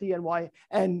in FDNY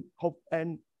and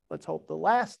let's hope the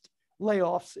last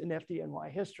layoffs in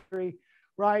FDNY history,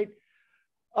 right?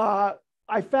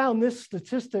 I found this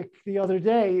statistic the other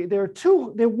day. There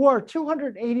were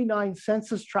 289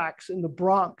 census tracts in the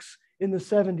Bronx in the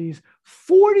 70s.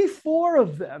 44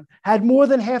 of them had more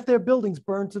than half their buildings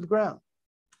burned to the ground.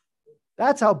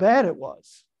 That's how bad it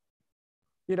was.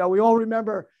 You know, we all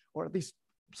remember, or at least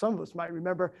some of us might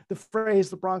remember, the phrase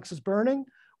 "the Bronx is burning,"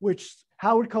 which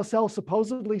Howard Cosell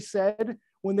supposedly said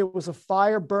when there was a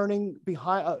fire burning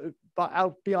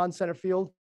out beyond center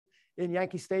field in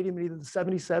Yankee Stadium in either the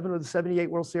 77 or the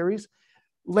 78 World Series.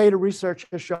 Later research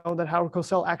has shown that Howard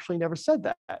Cosell actually never said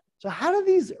that. So how do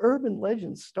these urban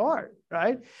legends start,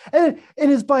 right? And in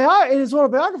his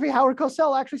autobiography, Howard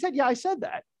Cosell actually said, "Yeah, I said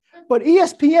that." But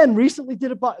ESPN recently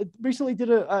did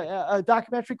a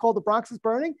documentary called "The Bronx is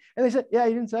Burning," and they said, "Yeah,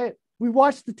 he didn't say it. We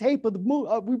watched the tape of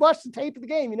the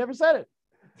game. He never said it."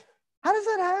 How does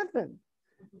that happen?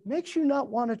 Makes you not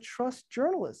want to trust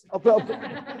journalists.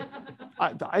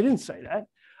 I didn't say that.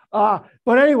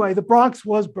 But anyway, the Bronx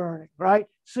was burning, right?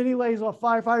 City lays off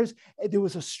firefighters. There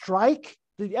was a strike.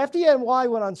 The FDNY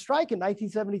went on strike in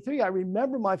 1973. I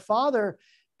remember my father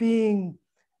being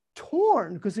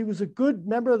torn because he was a good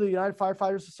member of the United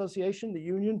Firefighters Association. The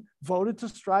union voted to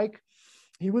strike.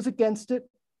 He was against it.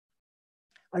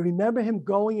 I remember him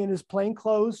going in his plain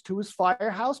clothes to his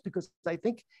firehouse because I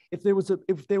think if there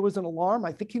was an alarm,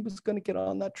 I think he was going to get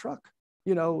on that truck.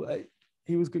 You know,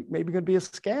 he was maybe going to be a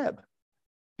scab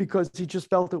because he just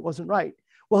felt it wasn't right.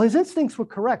 Well, his instincts were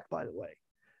correct, by the way.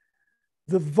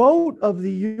 The vote of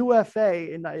the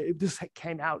UFA, and this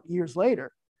came out years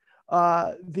later,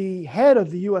 the head of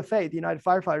the UFA, the United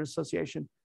Firefighters Association,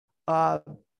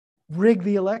 rigged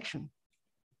the election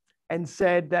and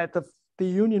said that the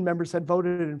union members had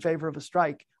voted in favor of a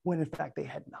strike when in fact they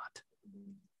had not.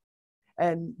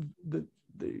 And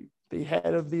the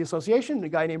head of the association, a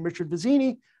guy named Richard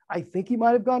Vizzini, I think he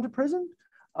might have gone to prison.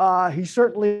 He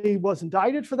certainly was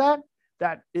indicted for that.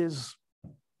 That is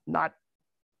not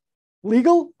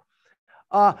legal.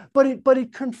 But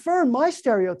it confirmed my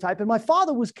stereotype. And my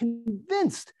father was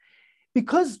convinced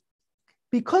because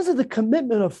of the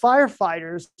commitment of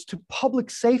firefighters to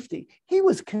public safety, he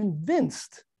was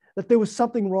convinced that there was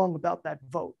something wrong about that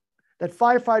vote, that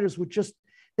firefighters would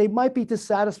they might be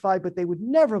dissatisfied, but they would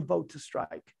never vote to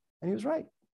strike. And he was right.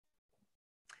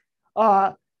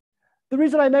 The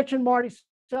reason I mentioned Marty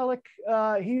Selleck,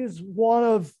 he is one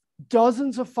of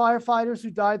dozens of firefighters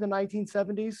who died in the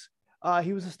 1970s.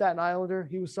 He was a Staten Islander.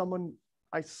 He was someone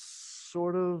I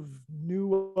sort of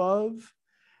knew of.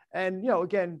 And, you know,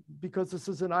 again, because this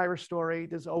is an Irish story,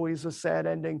 there's always a sad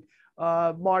ending.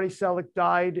 Marty Selleck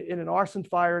died in an arson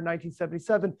fire in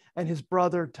 1977, and his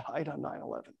brother died on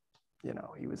 9/11. You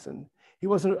know,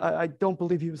 I don't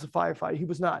believe he was a firefighter. He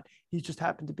was not. He just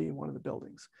happened to be in one of the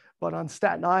buildings. But on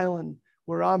Staten Island,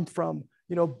 where I'm from,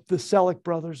 you know, the Selleck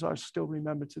brothers are still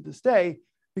remembered to this day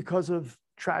because of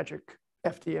tragic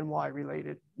FDNY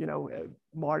related, you know,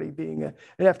 Marty being an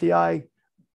FDNY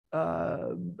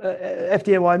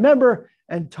member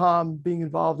and Tom being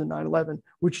involved in 9/11,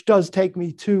 which does take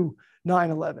me to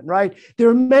 9/11, right? There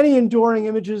are many enduring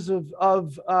images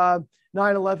of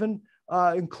 9/11,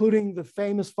 including the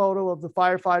famous photo of the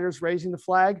firefighters raising the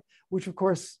flag, which of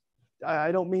course,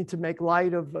 I don't mean to make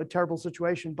light of a terrible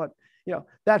situation, but you know,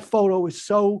 that photo is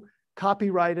so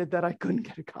copyrighted that I couldn't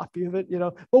get a copy of it, you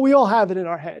know, but we all have it in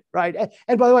our head, right?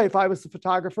 And by the way, if I was the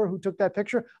photographer who took that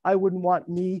picture, I wouldn't want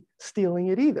me stealing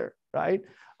it either, right?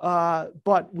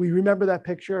 But we remember that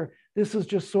picture. This is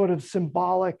just sort of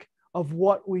symbolic of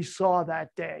what we saw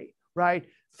that day, right?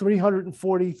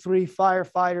 343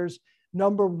 firefighters.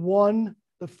 Number one,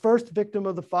 the first victim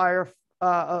of the fire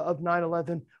of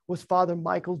 9/11 was Father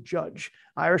Michael Judge,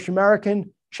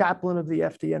 Irish-American chaplain of the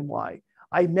FDNY.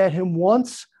 I met him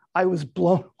once. I was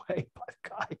blown away by the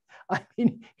guy. I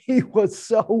mean, he was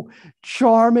so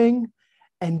charming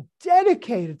and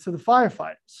dedicated to the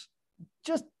firefighters,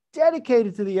 just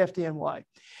dedicated to the FDNY.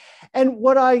 And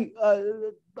what I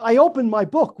opened my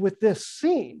book with this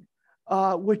scene,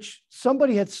 which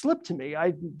somebody had slipped to me.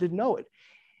 I didn't know it.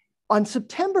 On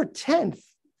September 10th,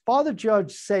 Father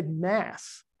Judge said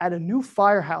Mass at a new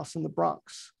firehouse in the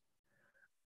Bronx,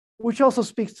 which also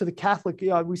speaks to the Catholic,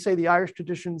 we say the Irish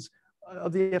traditions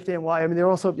of the FDNY. I mean, they're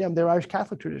also, they're Irish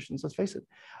Catholic traditions, let's face it.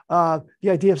 The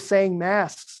idea of saying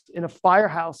Mass in a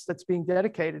firehouse that's being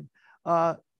dedicated,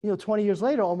 20 years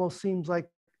later almost seems like,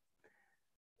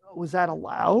 was that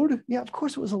allowed? Yeah, of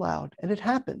course it was allowed, and it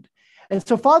happened. And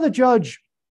so Father Judge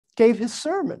gave his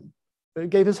sermon,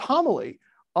 gave his homily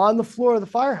on the floor of the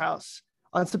firehouse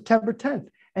on September 10th.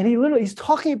 And he's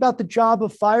talking about the job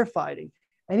of firefighting.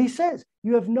 And he says,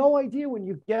 you have no idea when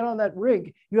you get on that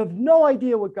rig, you have no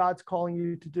idea what God's calling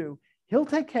you to do. He'll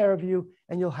take care of you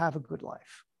and you'll have a good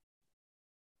life.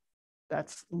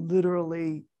 That's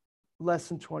literally less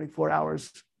than 24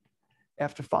 hours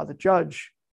after Father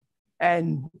Judge.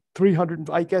 And 300,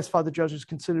 I guess Father Judge is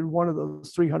considered one of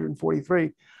those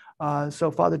 343.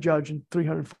 So Father Judge and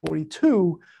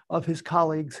 342 of his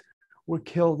colleagues were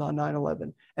killed on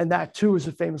 9/11. And that too is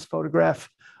a famous photograph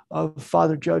of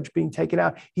Father Judge being taken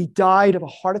out. He died of a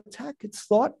heart attack, it's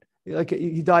thought. Like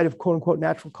he died of quote unquote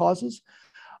natural causes.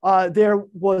 There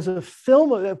was a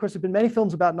film, of course, there have been many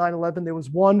films about 9/11. There was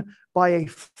one by a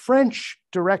French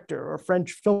director or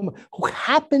French film who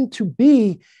happened to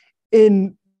be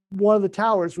in one of the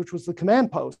towers, which was the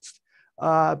command post.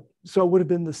 So it would have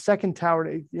been the second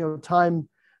tower. Time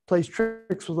plays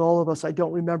tricks with all of us. I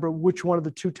don't remember which one of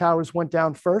the two towers went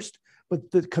down first,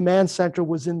 but the command center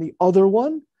was in the other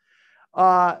one.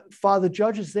 Father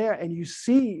Judge is there, and you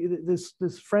see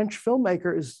this French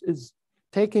filmmaker is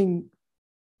taking,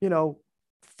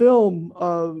 film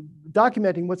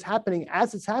documenting what's happening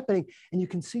as it's happening, and you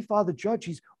can see Father Judge.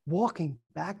 He's walking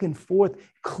back and forth,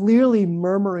 clearly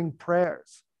murmuring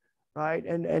prayers, right?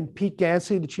 And Pete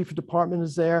Gansey, the chief of department,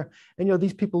 is there, and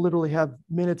these people literally have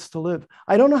minutes to live.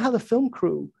 I don't know how the film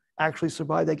crew actually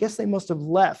survived. I guess they must have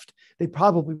left. They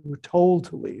probably were told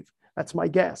to leave. That's my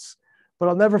guess. But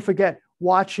I'll never forget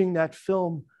watching that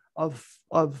film of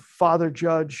Father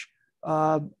Judge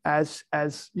as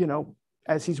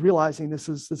he's realizing this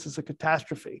is a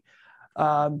catastrophe,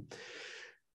 and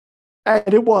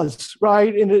it was,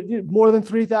 right. And more than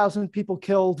 3,000 people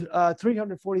killed,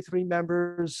 343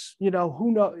 members.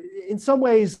 Who knows? In some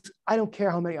ways, I don't care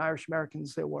how many Irish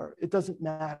Americans there were. It doesn't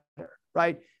matter,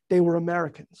 right? They were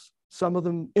Americans. Some of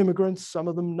them immigrants, some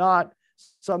of them not.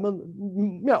 Some of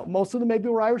them, most of them maybe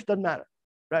were Irish. Doesn't matter.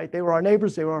 Right? They were our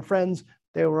neighbors, they were our friends,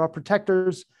 they were our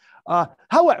protectors.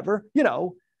 However,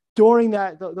 during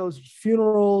those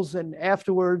funerals and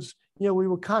afterwards, we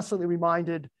were constantly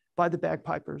reminded by the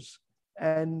bagpipers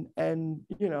and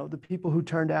the people who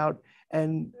turned out,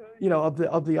 and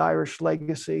of the Irish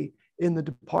legacy in the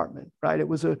department. Right? It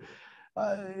was a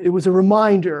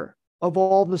reminder of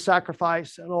all the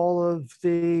sacrifice and all of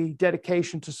the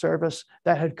dedication to service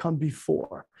that had come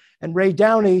before. And Ray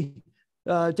Downey,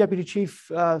 Deputy Chief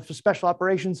for Special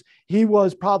Operations, he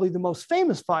was probably the most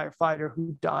famous firefighter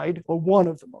who died, or one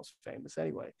of the most famous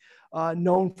anyway,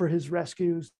 known for his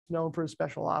rescues, known for his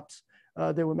special ops.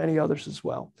 There were many others as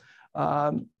well.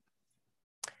 And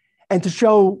to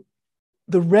show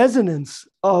the resonance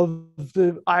of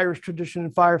the Irish tradition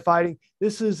in firefighting,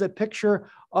 this is a picture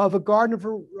of a garden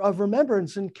of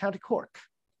remembrance in County Cork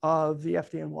of the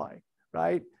FDNY,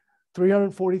 right?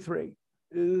 343.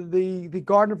 The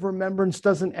Garden of Remembrance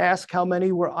doesn't ask how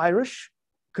many were Irish,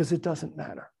 because it doesn't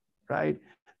matter, right?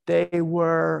 They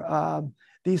were,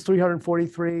 these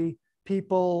 343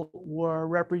 people were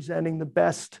representing the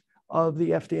best of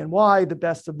the FDNY, the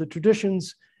best of the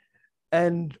traditions.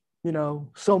 And,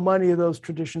 so many of those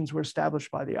traditions were established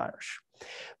by the Irish.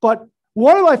 But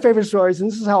one of my favorite stories,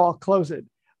 and this is how I'll close it,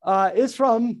 is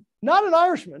from not an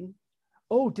Irishman.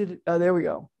 There we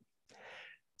go.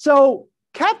 So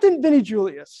Captain Vinnie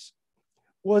Julius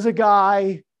was a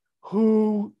guy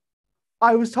who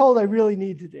I was told I really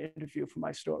needed to interview for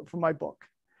my story, for my book.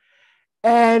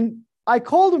 And I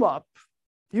called him up.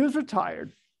 He was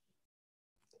retired.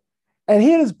 And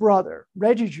he and his brother,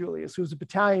 Reggie Julius, who was a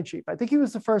battalion chief, I think he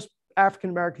was the first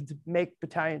African-American to make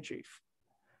battalion chief.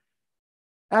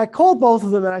 And I called both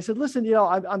of them and I said, listen,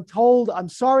 I'm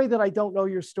sorry that I don't know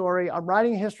your story. I'm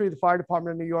writing a history of the fire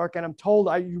department in New York, and I'm told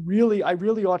I really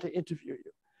ought to interview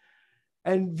you.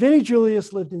 And Vinnie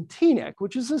Julius lived in Teaneck,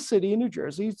 which is a city in New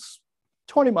Jersey. It's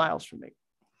 20 miles from me.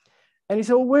 And he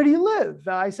said, well, where do you live?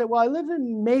 And I said, well, I live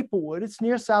in Maplewood. It's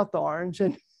near South Orange.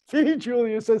 And Vinnie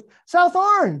Julius says, South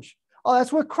Orange. Oh,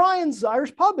 that's where Cryan's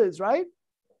Irish pub is, right?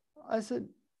 I said,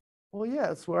 well, yeah,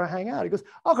 that's where I hang out. He goes,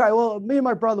 okay, well, me and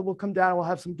my brother will come down and we'll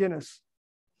have some Guinness.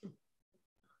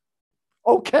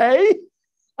 Okay.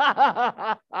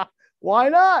 Why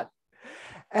not?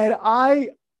 And I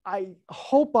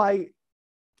hope I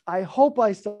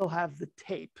still have the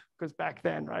tape, because back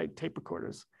then, right, tape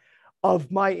recorders,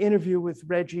 of my interview with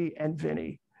Reggie and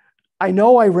Vinnie. I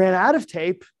know I ran out of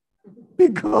tape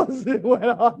because it went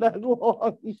on that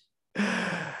long.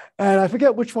 And I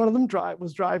forget which one of them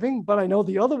was driving, but I know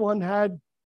the other one had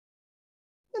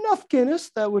enough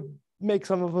Guinness that would make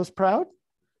some of us proud.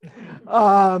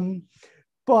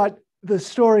 But the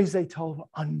stories they told were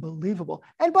unbelievable.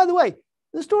 And by the way,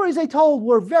 the stories they told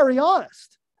were very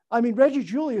honest. I mean, Reggie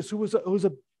Julius, who was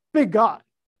a big guy,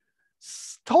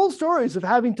 told stories of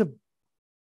having to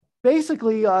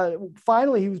basically,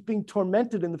 finally, he was being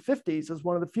tormented in the 50s as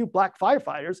one of the few black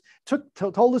firefighters,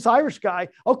 told this Irish guy,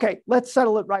 okay, let's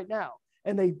settle it right now.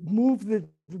 And they moved the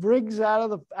rigs out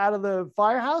of the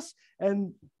firehouse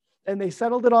and they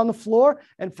settled it on the floor.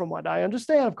 And from what I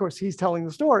understand, of course, he's telling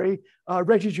the story,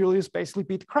 Reggie Julius basically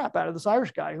beat the crap out of this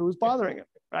Irish guy who was bothering him,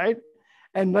 right?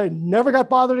 And they never got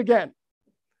bothered again.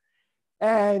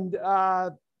 And,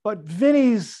 but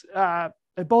Vinny's, and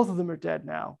both of them are dead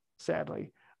now,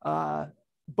 sadly.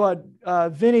 But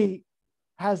Vinny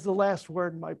has the last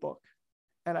word in my book.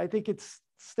 And I think it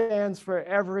stands for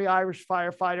every Irish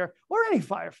firefighter or any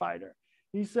firefighter.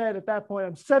 He said at that point,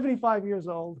 I'm 75 years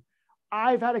old.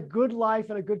 I've had a good life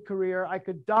and a good career. I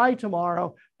could die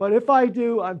tomorrow, but if I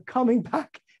do, I'm coming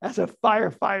back as a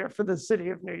firefighter for the city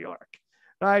of New York,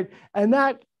 right? And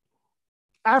that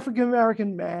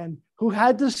African-American man who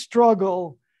had to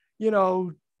struggle,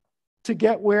 to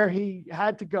get where he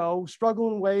had to go,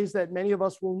 struggle in ways that many of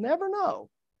us will never know,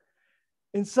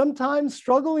 and sometimes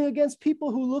struggling against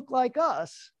people who look like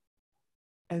us.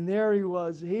 And there he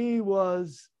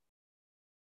was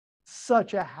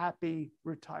such a happy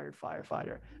retired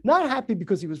firefighter. Not happy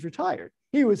because he was retired.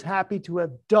 He was happy to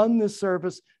have done this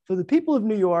service for the people of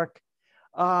New York,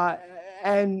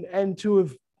 and to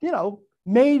have,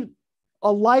 made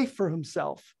a life for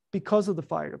himself because of the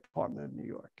fire department of New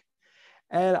York.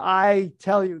 And I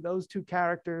tell you, those two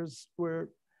characters were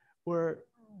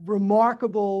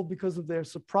remarkable because of their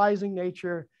surprising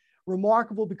nature,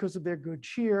 remarkable because of their good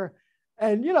cheer.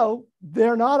 And,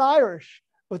 they're not Irish,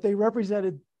 but they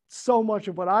represented so much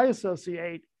of what I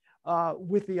associate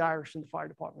with the Irish in the fire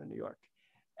department of New York.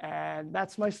 And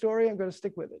that's my story. I'm going to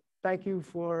stick with it. Thank you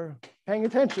for paying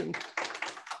attention.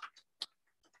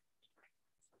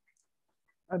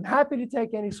 I'm happy to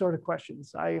take any sort of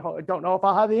questions. I don't know if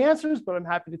I'll have the answers, but I'm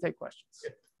happy to take questions.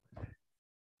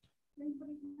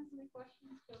 Anybody has any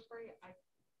questions, feel free. I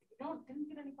didn't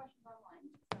get any questions online.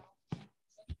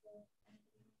 So.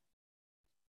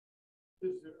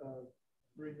 Just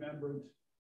remembered,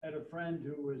 had a friend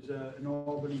who was an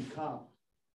Albany cop,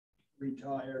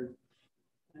 retired,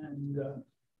 and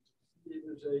he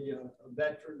was a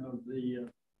veteran of the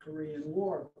Korean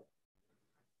War.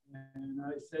 And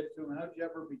I said to him, how'd you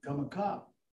ever become a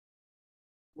cop?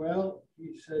 Well,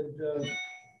 he said,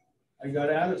 I got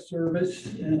out of service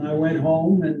and I went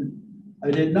home and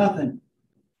I did nothing.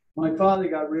 My father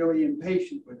got really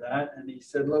impatient with that. And he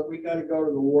said, look, we got to go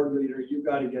to the ward leader. You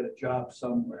got to get a job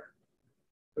somewhere.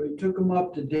 So he took him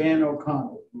up to Dan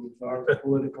O'Connell, who was our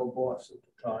political boss at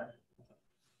the time,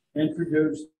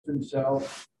 introduced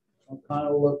himself.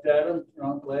 O'Connell looked at him,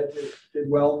 I'm glad you did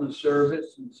well in the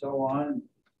service and so on.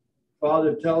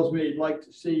 Father tells me he'd like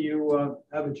to see you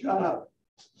have a job.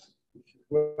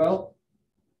 Well,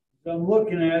 I'm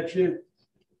looking at you.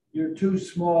 You're too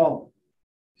small.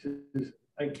 He says,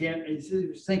 I can't. He says he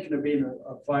was thinking of being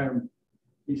a fireman.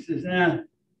 He says,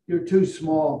 you're too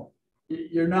small.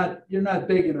 You're not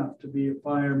big enough to be a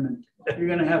fireman. You're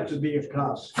going to have to be a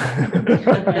cop.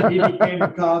 And he became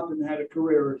a cop and had a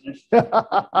career in it.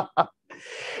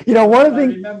 One of the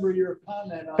things. I remember your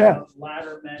comment on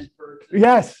ladder men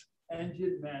versus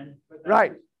engine men. But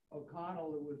right.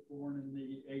 O'Connell, who was born in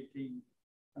the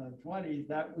 1820s,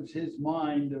 that was his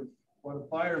mind of what a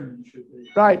fireman should be.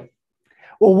 Right.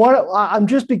 Well, I'm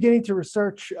just beginning to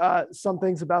research some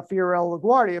things about Fiorello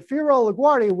LaGuardia. Fiorello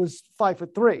LaGuardia was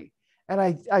 5'3". And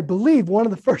I believe one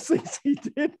of the first things he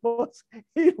did was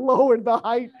he lowered the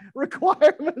height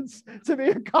requirements to be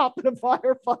a cop and a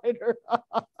firefighter.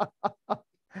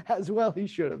 As well, he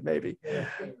should have, maybe. Yeah,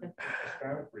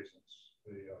 Hispanic reasons.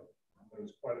 There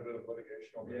was quite a bit of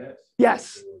litigation over that.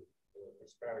 Yes. The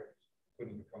Hispanics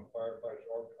couldn't become firefighters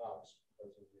or cops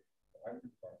because of the height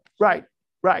requirements. Right,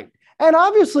 right. And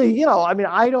obviously,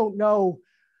 I don't know,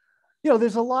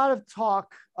 there's a lot of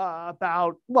talk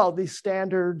about, these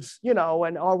standards, and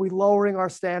are we lowering our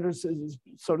standards,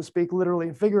 so to speak, literally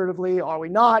and figuratively? Are we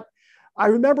not? I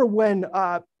remember when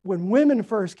women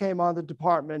first came on the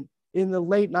department in the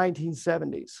late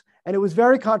 1970s, and it was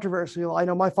very controversial. I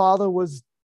know my father was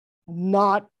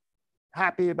not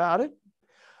happy about it,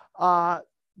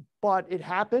 but it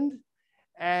happened,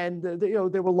 and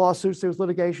there were lawsuits, there was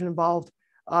litigation involved.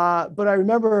 But I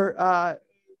remember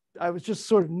I was just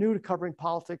sort of new to covering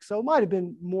politics, so it might have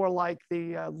been more like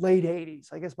the late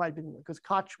 80s. I guess might have been because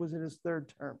Koch was in his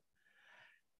third term.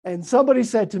 And somebody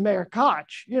said to Mayor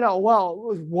Koch,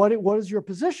 what is your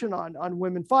position on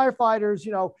women firefighters?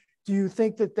 Do you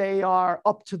think that they are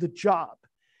up to the job?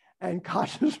 And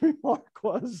Kosh's remark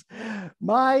was,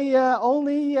 my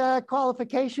only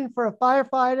qualification for a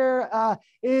firefighter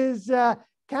is,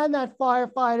 can that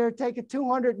firefighter take a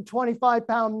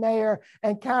 225-pound mayor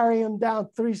and carry him down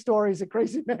 3 stories of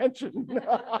Crazy Mansion?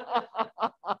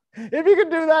 If you can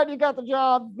do that, you got the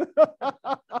job.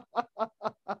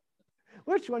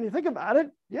 Which, when you think about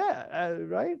it, yeah,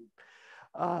 right?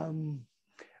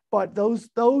 But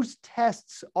those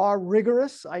tests are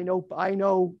rigorous. I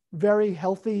know very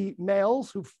healthy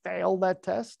males who fail that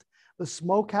test. The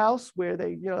smokehouse, where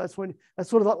they, that's sort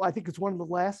of, I think it's one of the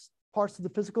last parts of the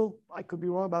physical. I could be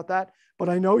wrong about that, but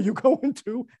I know you go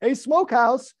into a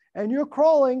smokehouse and you're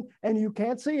crawling and you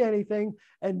can't see anything.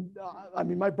 And I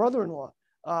mean, my brother-in-law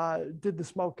did the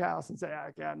smokehouse and said,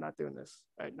 okay, I'm not doing this,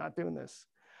 right? Not doing this.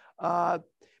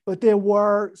 But there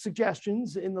were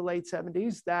suggestions in the late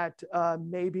 70s that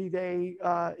maybe they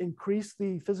increase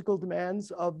the physical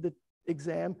demands of the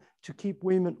exam to keep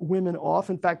women off.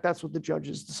 In fact, that's what the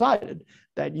judges decided,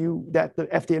 that the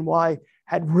FDNY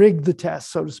had rigged the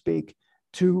test, so to speak,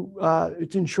 to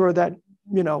ensure that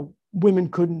women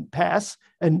couldn't pass,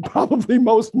 and probably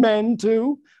most men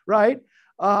too, right?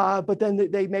 But then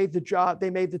they made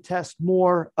the test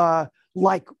more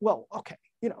like, well, okay,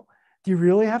 do you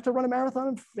really have to run a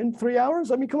marathon in 3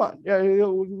 hours? I mean, come on,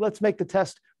 let's make the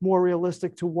test more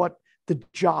realistic to what the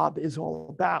job is all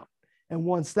about. And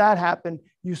once that happened,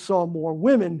 you saw more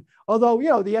women, although,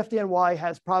 the FDNY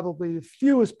has probably the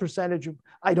fewest percentage of,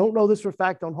 I don't know this for a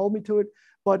fact, don't hold me to it,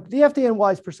 but the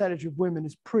FDNY's percentage of women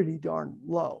is pretty darn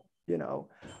low,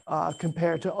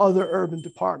 compared to other urban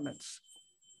departments.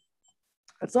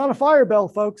 It's not a fire bell,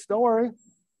 folks, don't worry.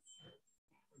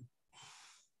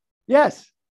 Yes.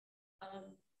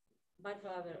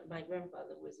 My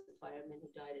grandfather was a fireman who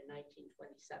died in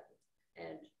 1927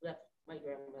 and left. My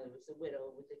grandmother was a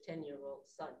widow with a 10-year-old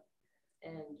son.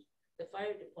 And the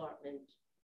fire department,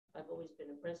 I've always been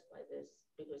impressed by this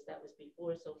because that was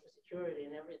before Social Security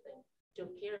and everything,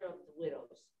 took care of the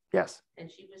widows. Yes. And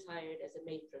she was hired as a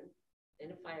matron in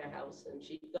a firehouse, and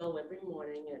she'd go every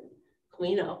morning and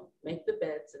clean up, make the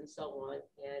beds and so on.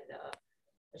 And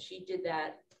she did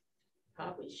that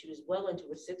probably, she was well into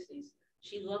her 60s.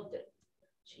 She loved it.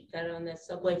 She got on that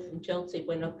subway from Chelsea,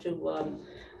 went up to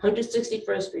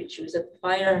 161st Street. She was at the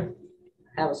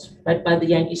firehouse right by the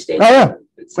Yankee Stadium. Oh, yeah.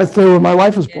 That's where my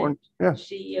wife was born. Yeah.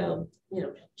 She,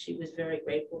 she was very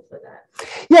grateful for that.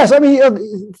 Yes, I mean,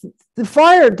 the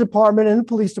fire department and the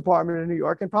police department in New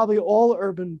York, and probably all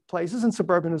urban places and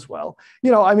suburban as well,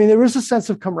 I mean, there is a sense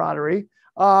of camaraderie.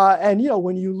 And,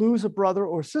 when you lose a brother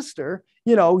or sister,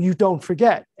 you don't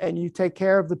forget and you take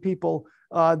care of the people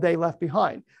they left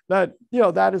behind. That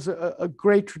is a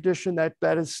great tradition that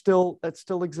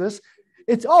still exists.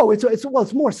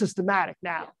 It's more systematic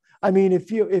now. I mean,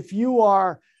 if you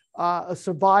are a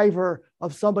survivor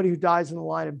of somebody who dies in the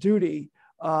line of duty,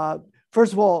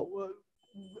 first of all,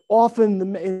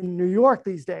 often in New York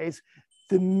these days,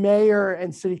 the mayor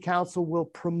and city council will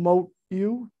promote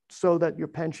you so that your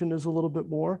pension is a little bit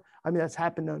more. I mean, that's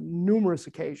happened on numerous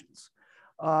occasions.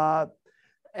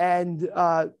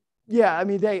 Yeah, I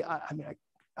mean,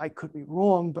 I could be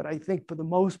wrong, but I think for the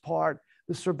most part,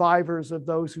 the survivors of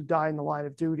those who die in the line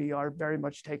of duty are very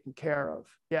much taken care of.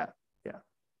 Yeah, yeah.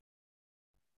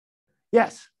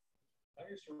 Yes? I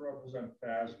used to represent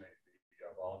FASNY,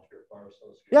 the Volunteer Fire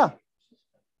Association. Yeah.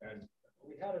 And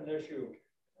we had an issue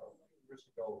years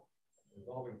ago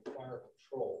involving fire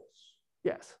patrols.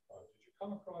 Yes. Did you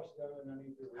come across that in any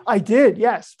of your research? I did,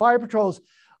 yes. Fire patrols.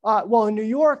 Well, in New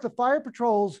York, the fire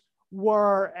patrols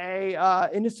were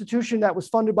an institution that was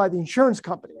funded by the insurance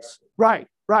companies. Right,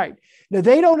 right. Now,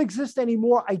 they don't exist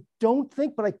anymore, I don't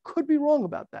think, but I could be wrong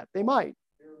about that. They might.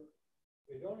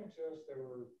 They don't exist. They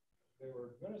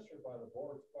were administered by the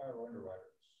Board of Fire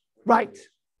Underwriters. Right.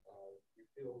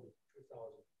 Repealed in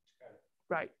 2010.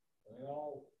 Right. And they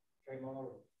all came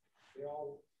out, they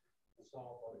all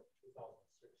dissolved like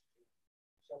 2016,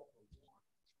 except for one.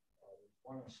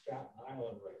 One in Staten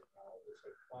Island right now. It's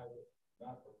a private,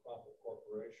 not-for-profit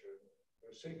corporation.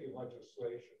 They're seeking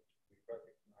legislation to be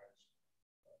recognized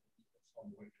in some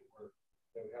way to where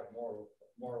they would have more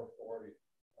authority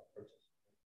to participate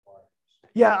in fires.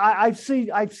 Yeah,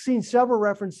 I've seen several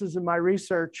references in my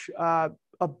research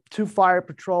to fire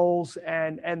patrols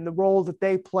and the role that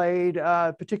they played,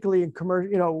 particularly in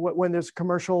commercial, when there's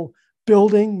commercial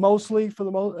building, mostly for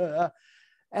the most.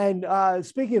 And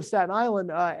speaking of Staten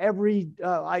Island,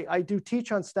 I do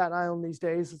teach on Staten Island these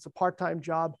days. It's a part-time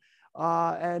job.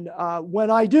 And when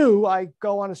I do, I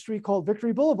go on a street called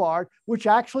Victory Boulevard, which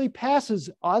actually passes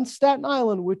on Staten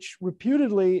Island, which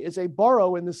reputedly is a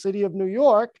borough in the city of New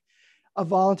York, a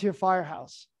volunteer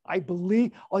firehouse. I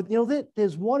believe,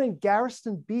 there's one in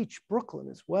Garrison Beach, Brooklyn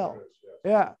as well.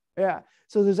 Yeah, yeah.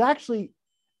 So there's actually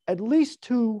at least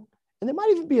 2, and there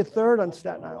might even be a 3rd on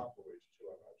Staten Island.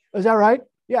 Is that right?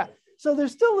 Yeah. So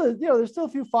there's still a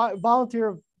few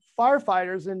volunteer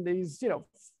firefighters in these,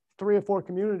 3 or 4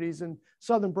 communities in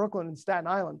Southern Brooklyn and Staten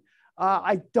Island.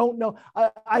 I don't know.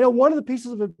 I know one of the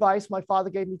pieces of advice my father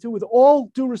gave me too, with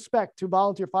all due respect to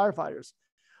volunteer firefighters,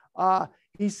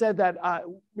 he said that,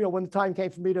 when the time came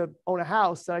for me to own a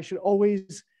house, that I should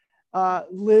always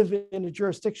live in a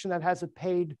jurisdiction that has a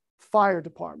paid fire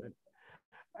department.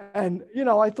 And,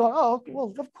 I thought, oh,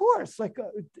 well, of course,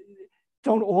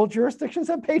 don't all jurisdictions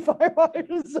have paid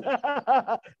firefighters?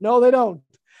 No, they don't.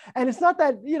 And it's not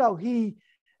that, he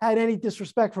had any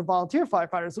disrespect for volunteer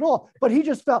firefighters at all, but he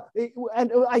just felt,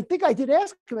 and I think I did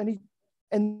ask him,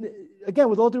 and again,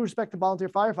 with all due respect to volunteer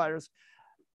firefighters,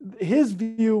 his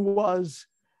view was,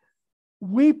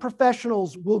 we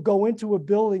professionals will go into a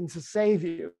building to save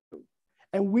you,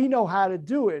 and we know how to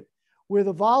do it, where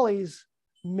the volleys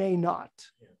may not.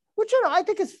 Which, I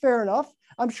think is fair enough.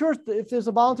 I'm sure if there's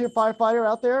a volunteer firefighter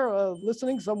out there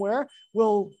listening somewhere,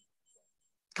 will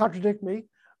contradict me,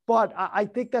 but I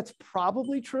think that's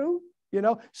probably true.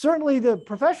 Certainly the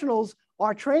professionals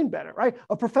are trained better, right?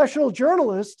 A professional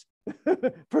journalist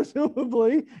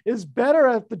presumably is better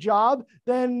at the job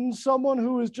than someone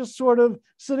who is just sort of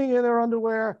sitting in their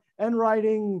underwear and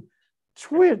writing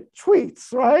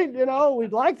tweets, right?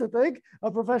 We'd like to think a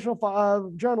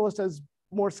professional journalist has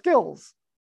more skills.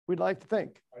 We'd like to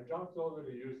think. I don't know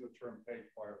that he used the term paid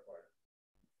firefighter.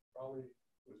 Probably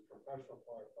was professional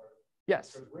firefighter.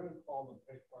 Yes. Because we didn't call them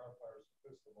paid firefighters to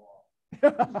piss them off. So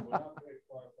we're not paid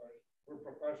firefighters, we're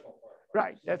professional firefighters.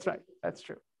 Right, that's right. That's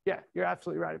true. Yeah, you're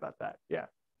absolutely right about that. Yeah.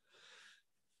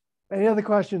 Any other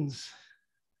questions?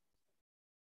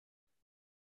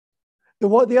 The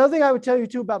other thing I would tell you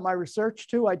too about my research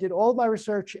too, I did all of my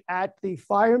research at the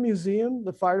Fire Museum,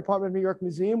 the Fire Department of New York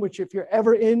Museum, which if you're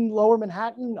ever in Lower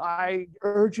Manhattan, I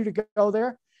urge you to go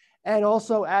there. And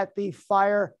also at the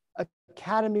Fire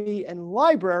Academy and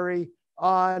Library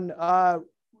on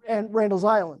and Randall's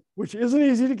Island, which isn't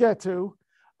easy to get to,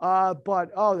 but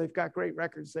they've got great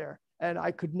records there. And I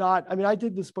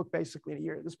did this book basically in a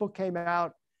year. This book came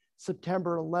out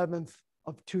September 11th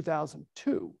of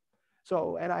 2002.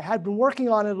 So, and I had been working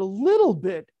on it a little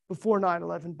bit before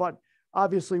 9/11, but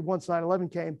obviously once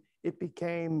 9/11 came, it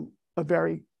became a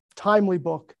very timely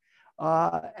book.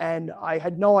 And I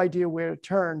had no idea where to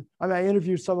turn. I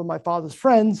interviewed some of my father's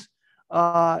friends,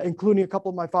 including a couple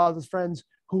of my father's friends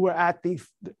who were at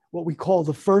what we call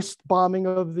the first bombing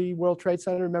of the World Trade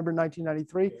Center, remember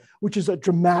 1993, which is a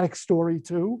dramatic story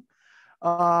too.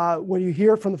 When you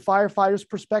hear it from the firefighters'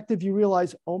 perspective, you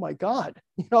realize, oh my God,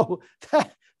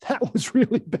 that was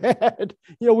really bad.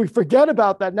 We forget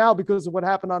about that now because of what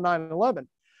happened on 9/11.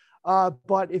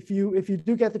 But if you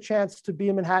do get the chance to be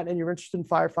in Manhattan and you're interested in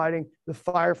firefighting, the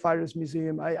Firefighters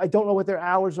Museum, I don't know what their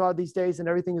hours are these days, and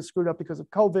everything is screwed up because of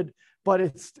COVID, but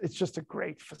it's just a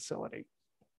great facility.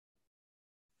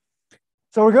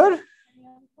 So we're good? Any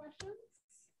other questions?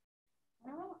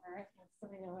 No? All right, let's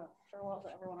say farewell to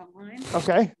everyone online.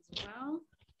 Okay. As well.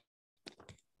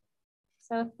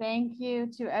 So thank you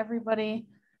to everybody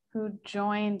who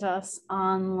joined us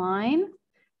online.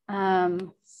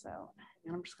 I'm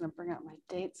just going to bring up my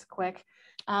dates quick.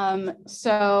 And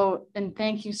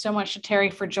thank you so much to Terry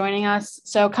for joining us.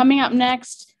 So coming up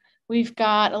next, we've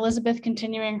got Elizabeth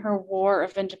continuing her War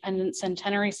of Independence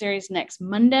Centenary series next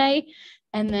Monday.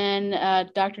 And then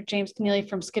Dr. James Keneally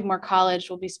from Skidmore College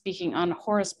will be speaking on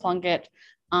Horace Plunkett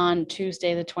on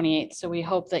Tuesday, the 28th. So we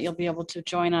hope that you'll be able to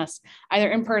join us either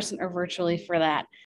in person or virtually for that.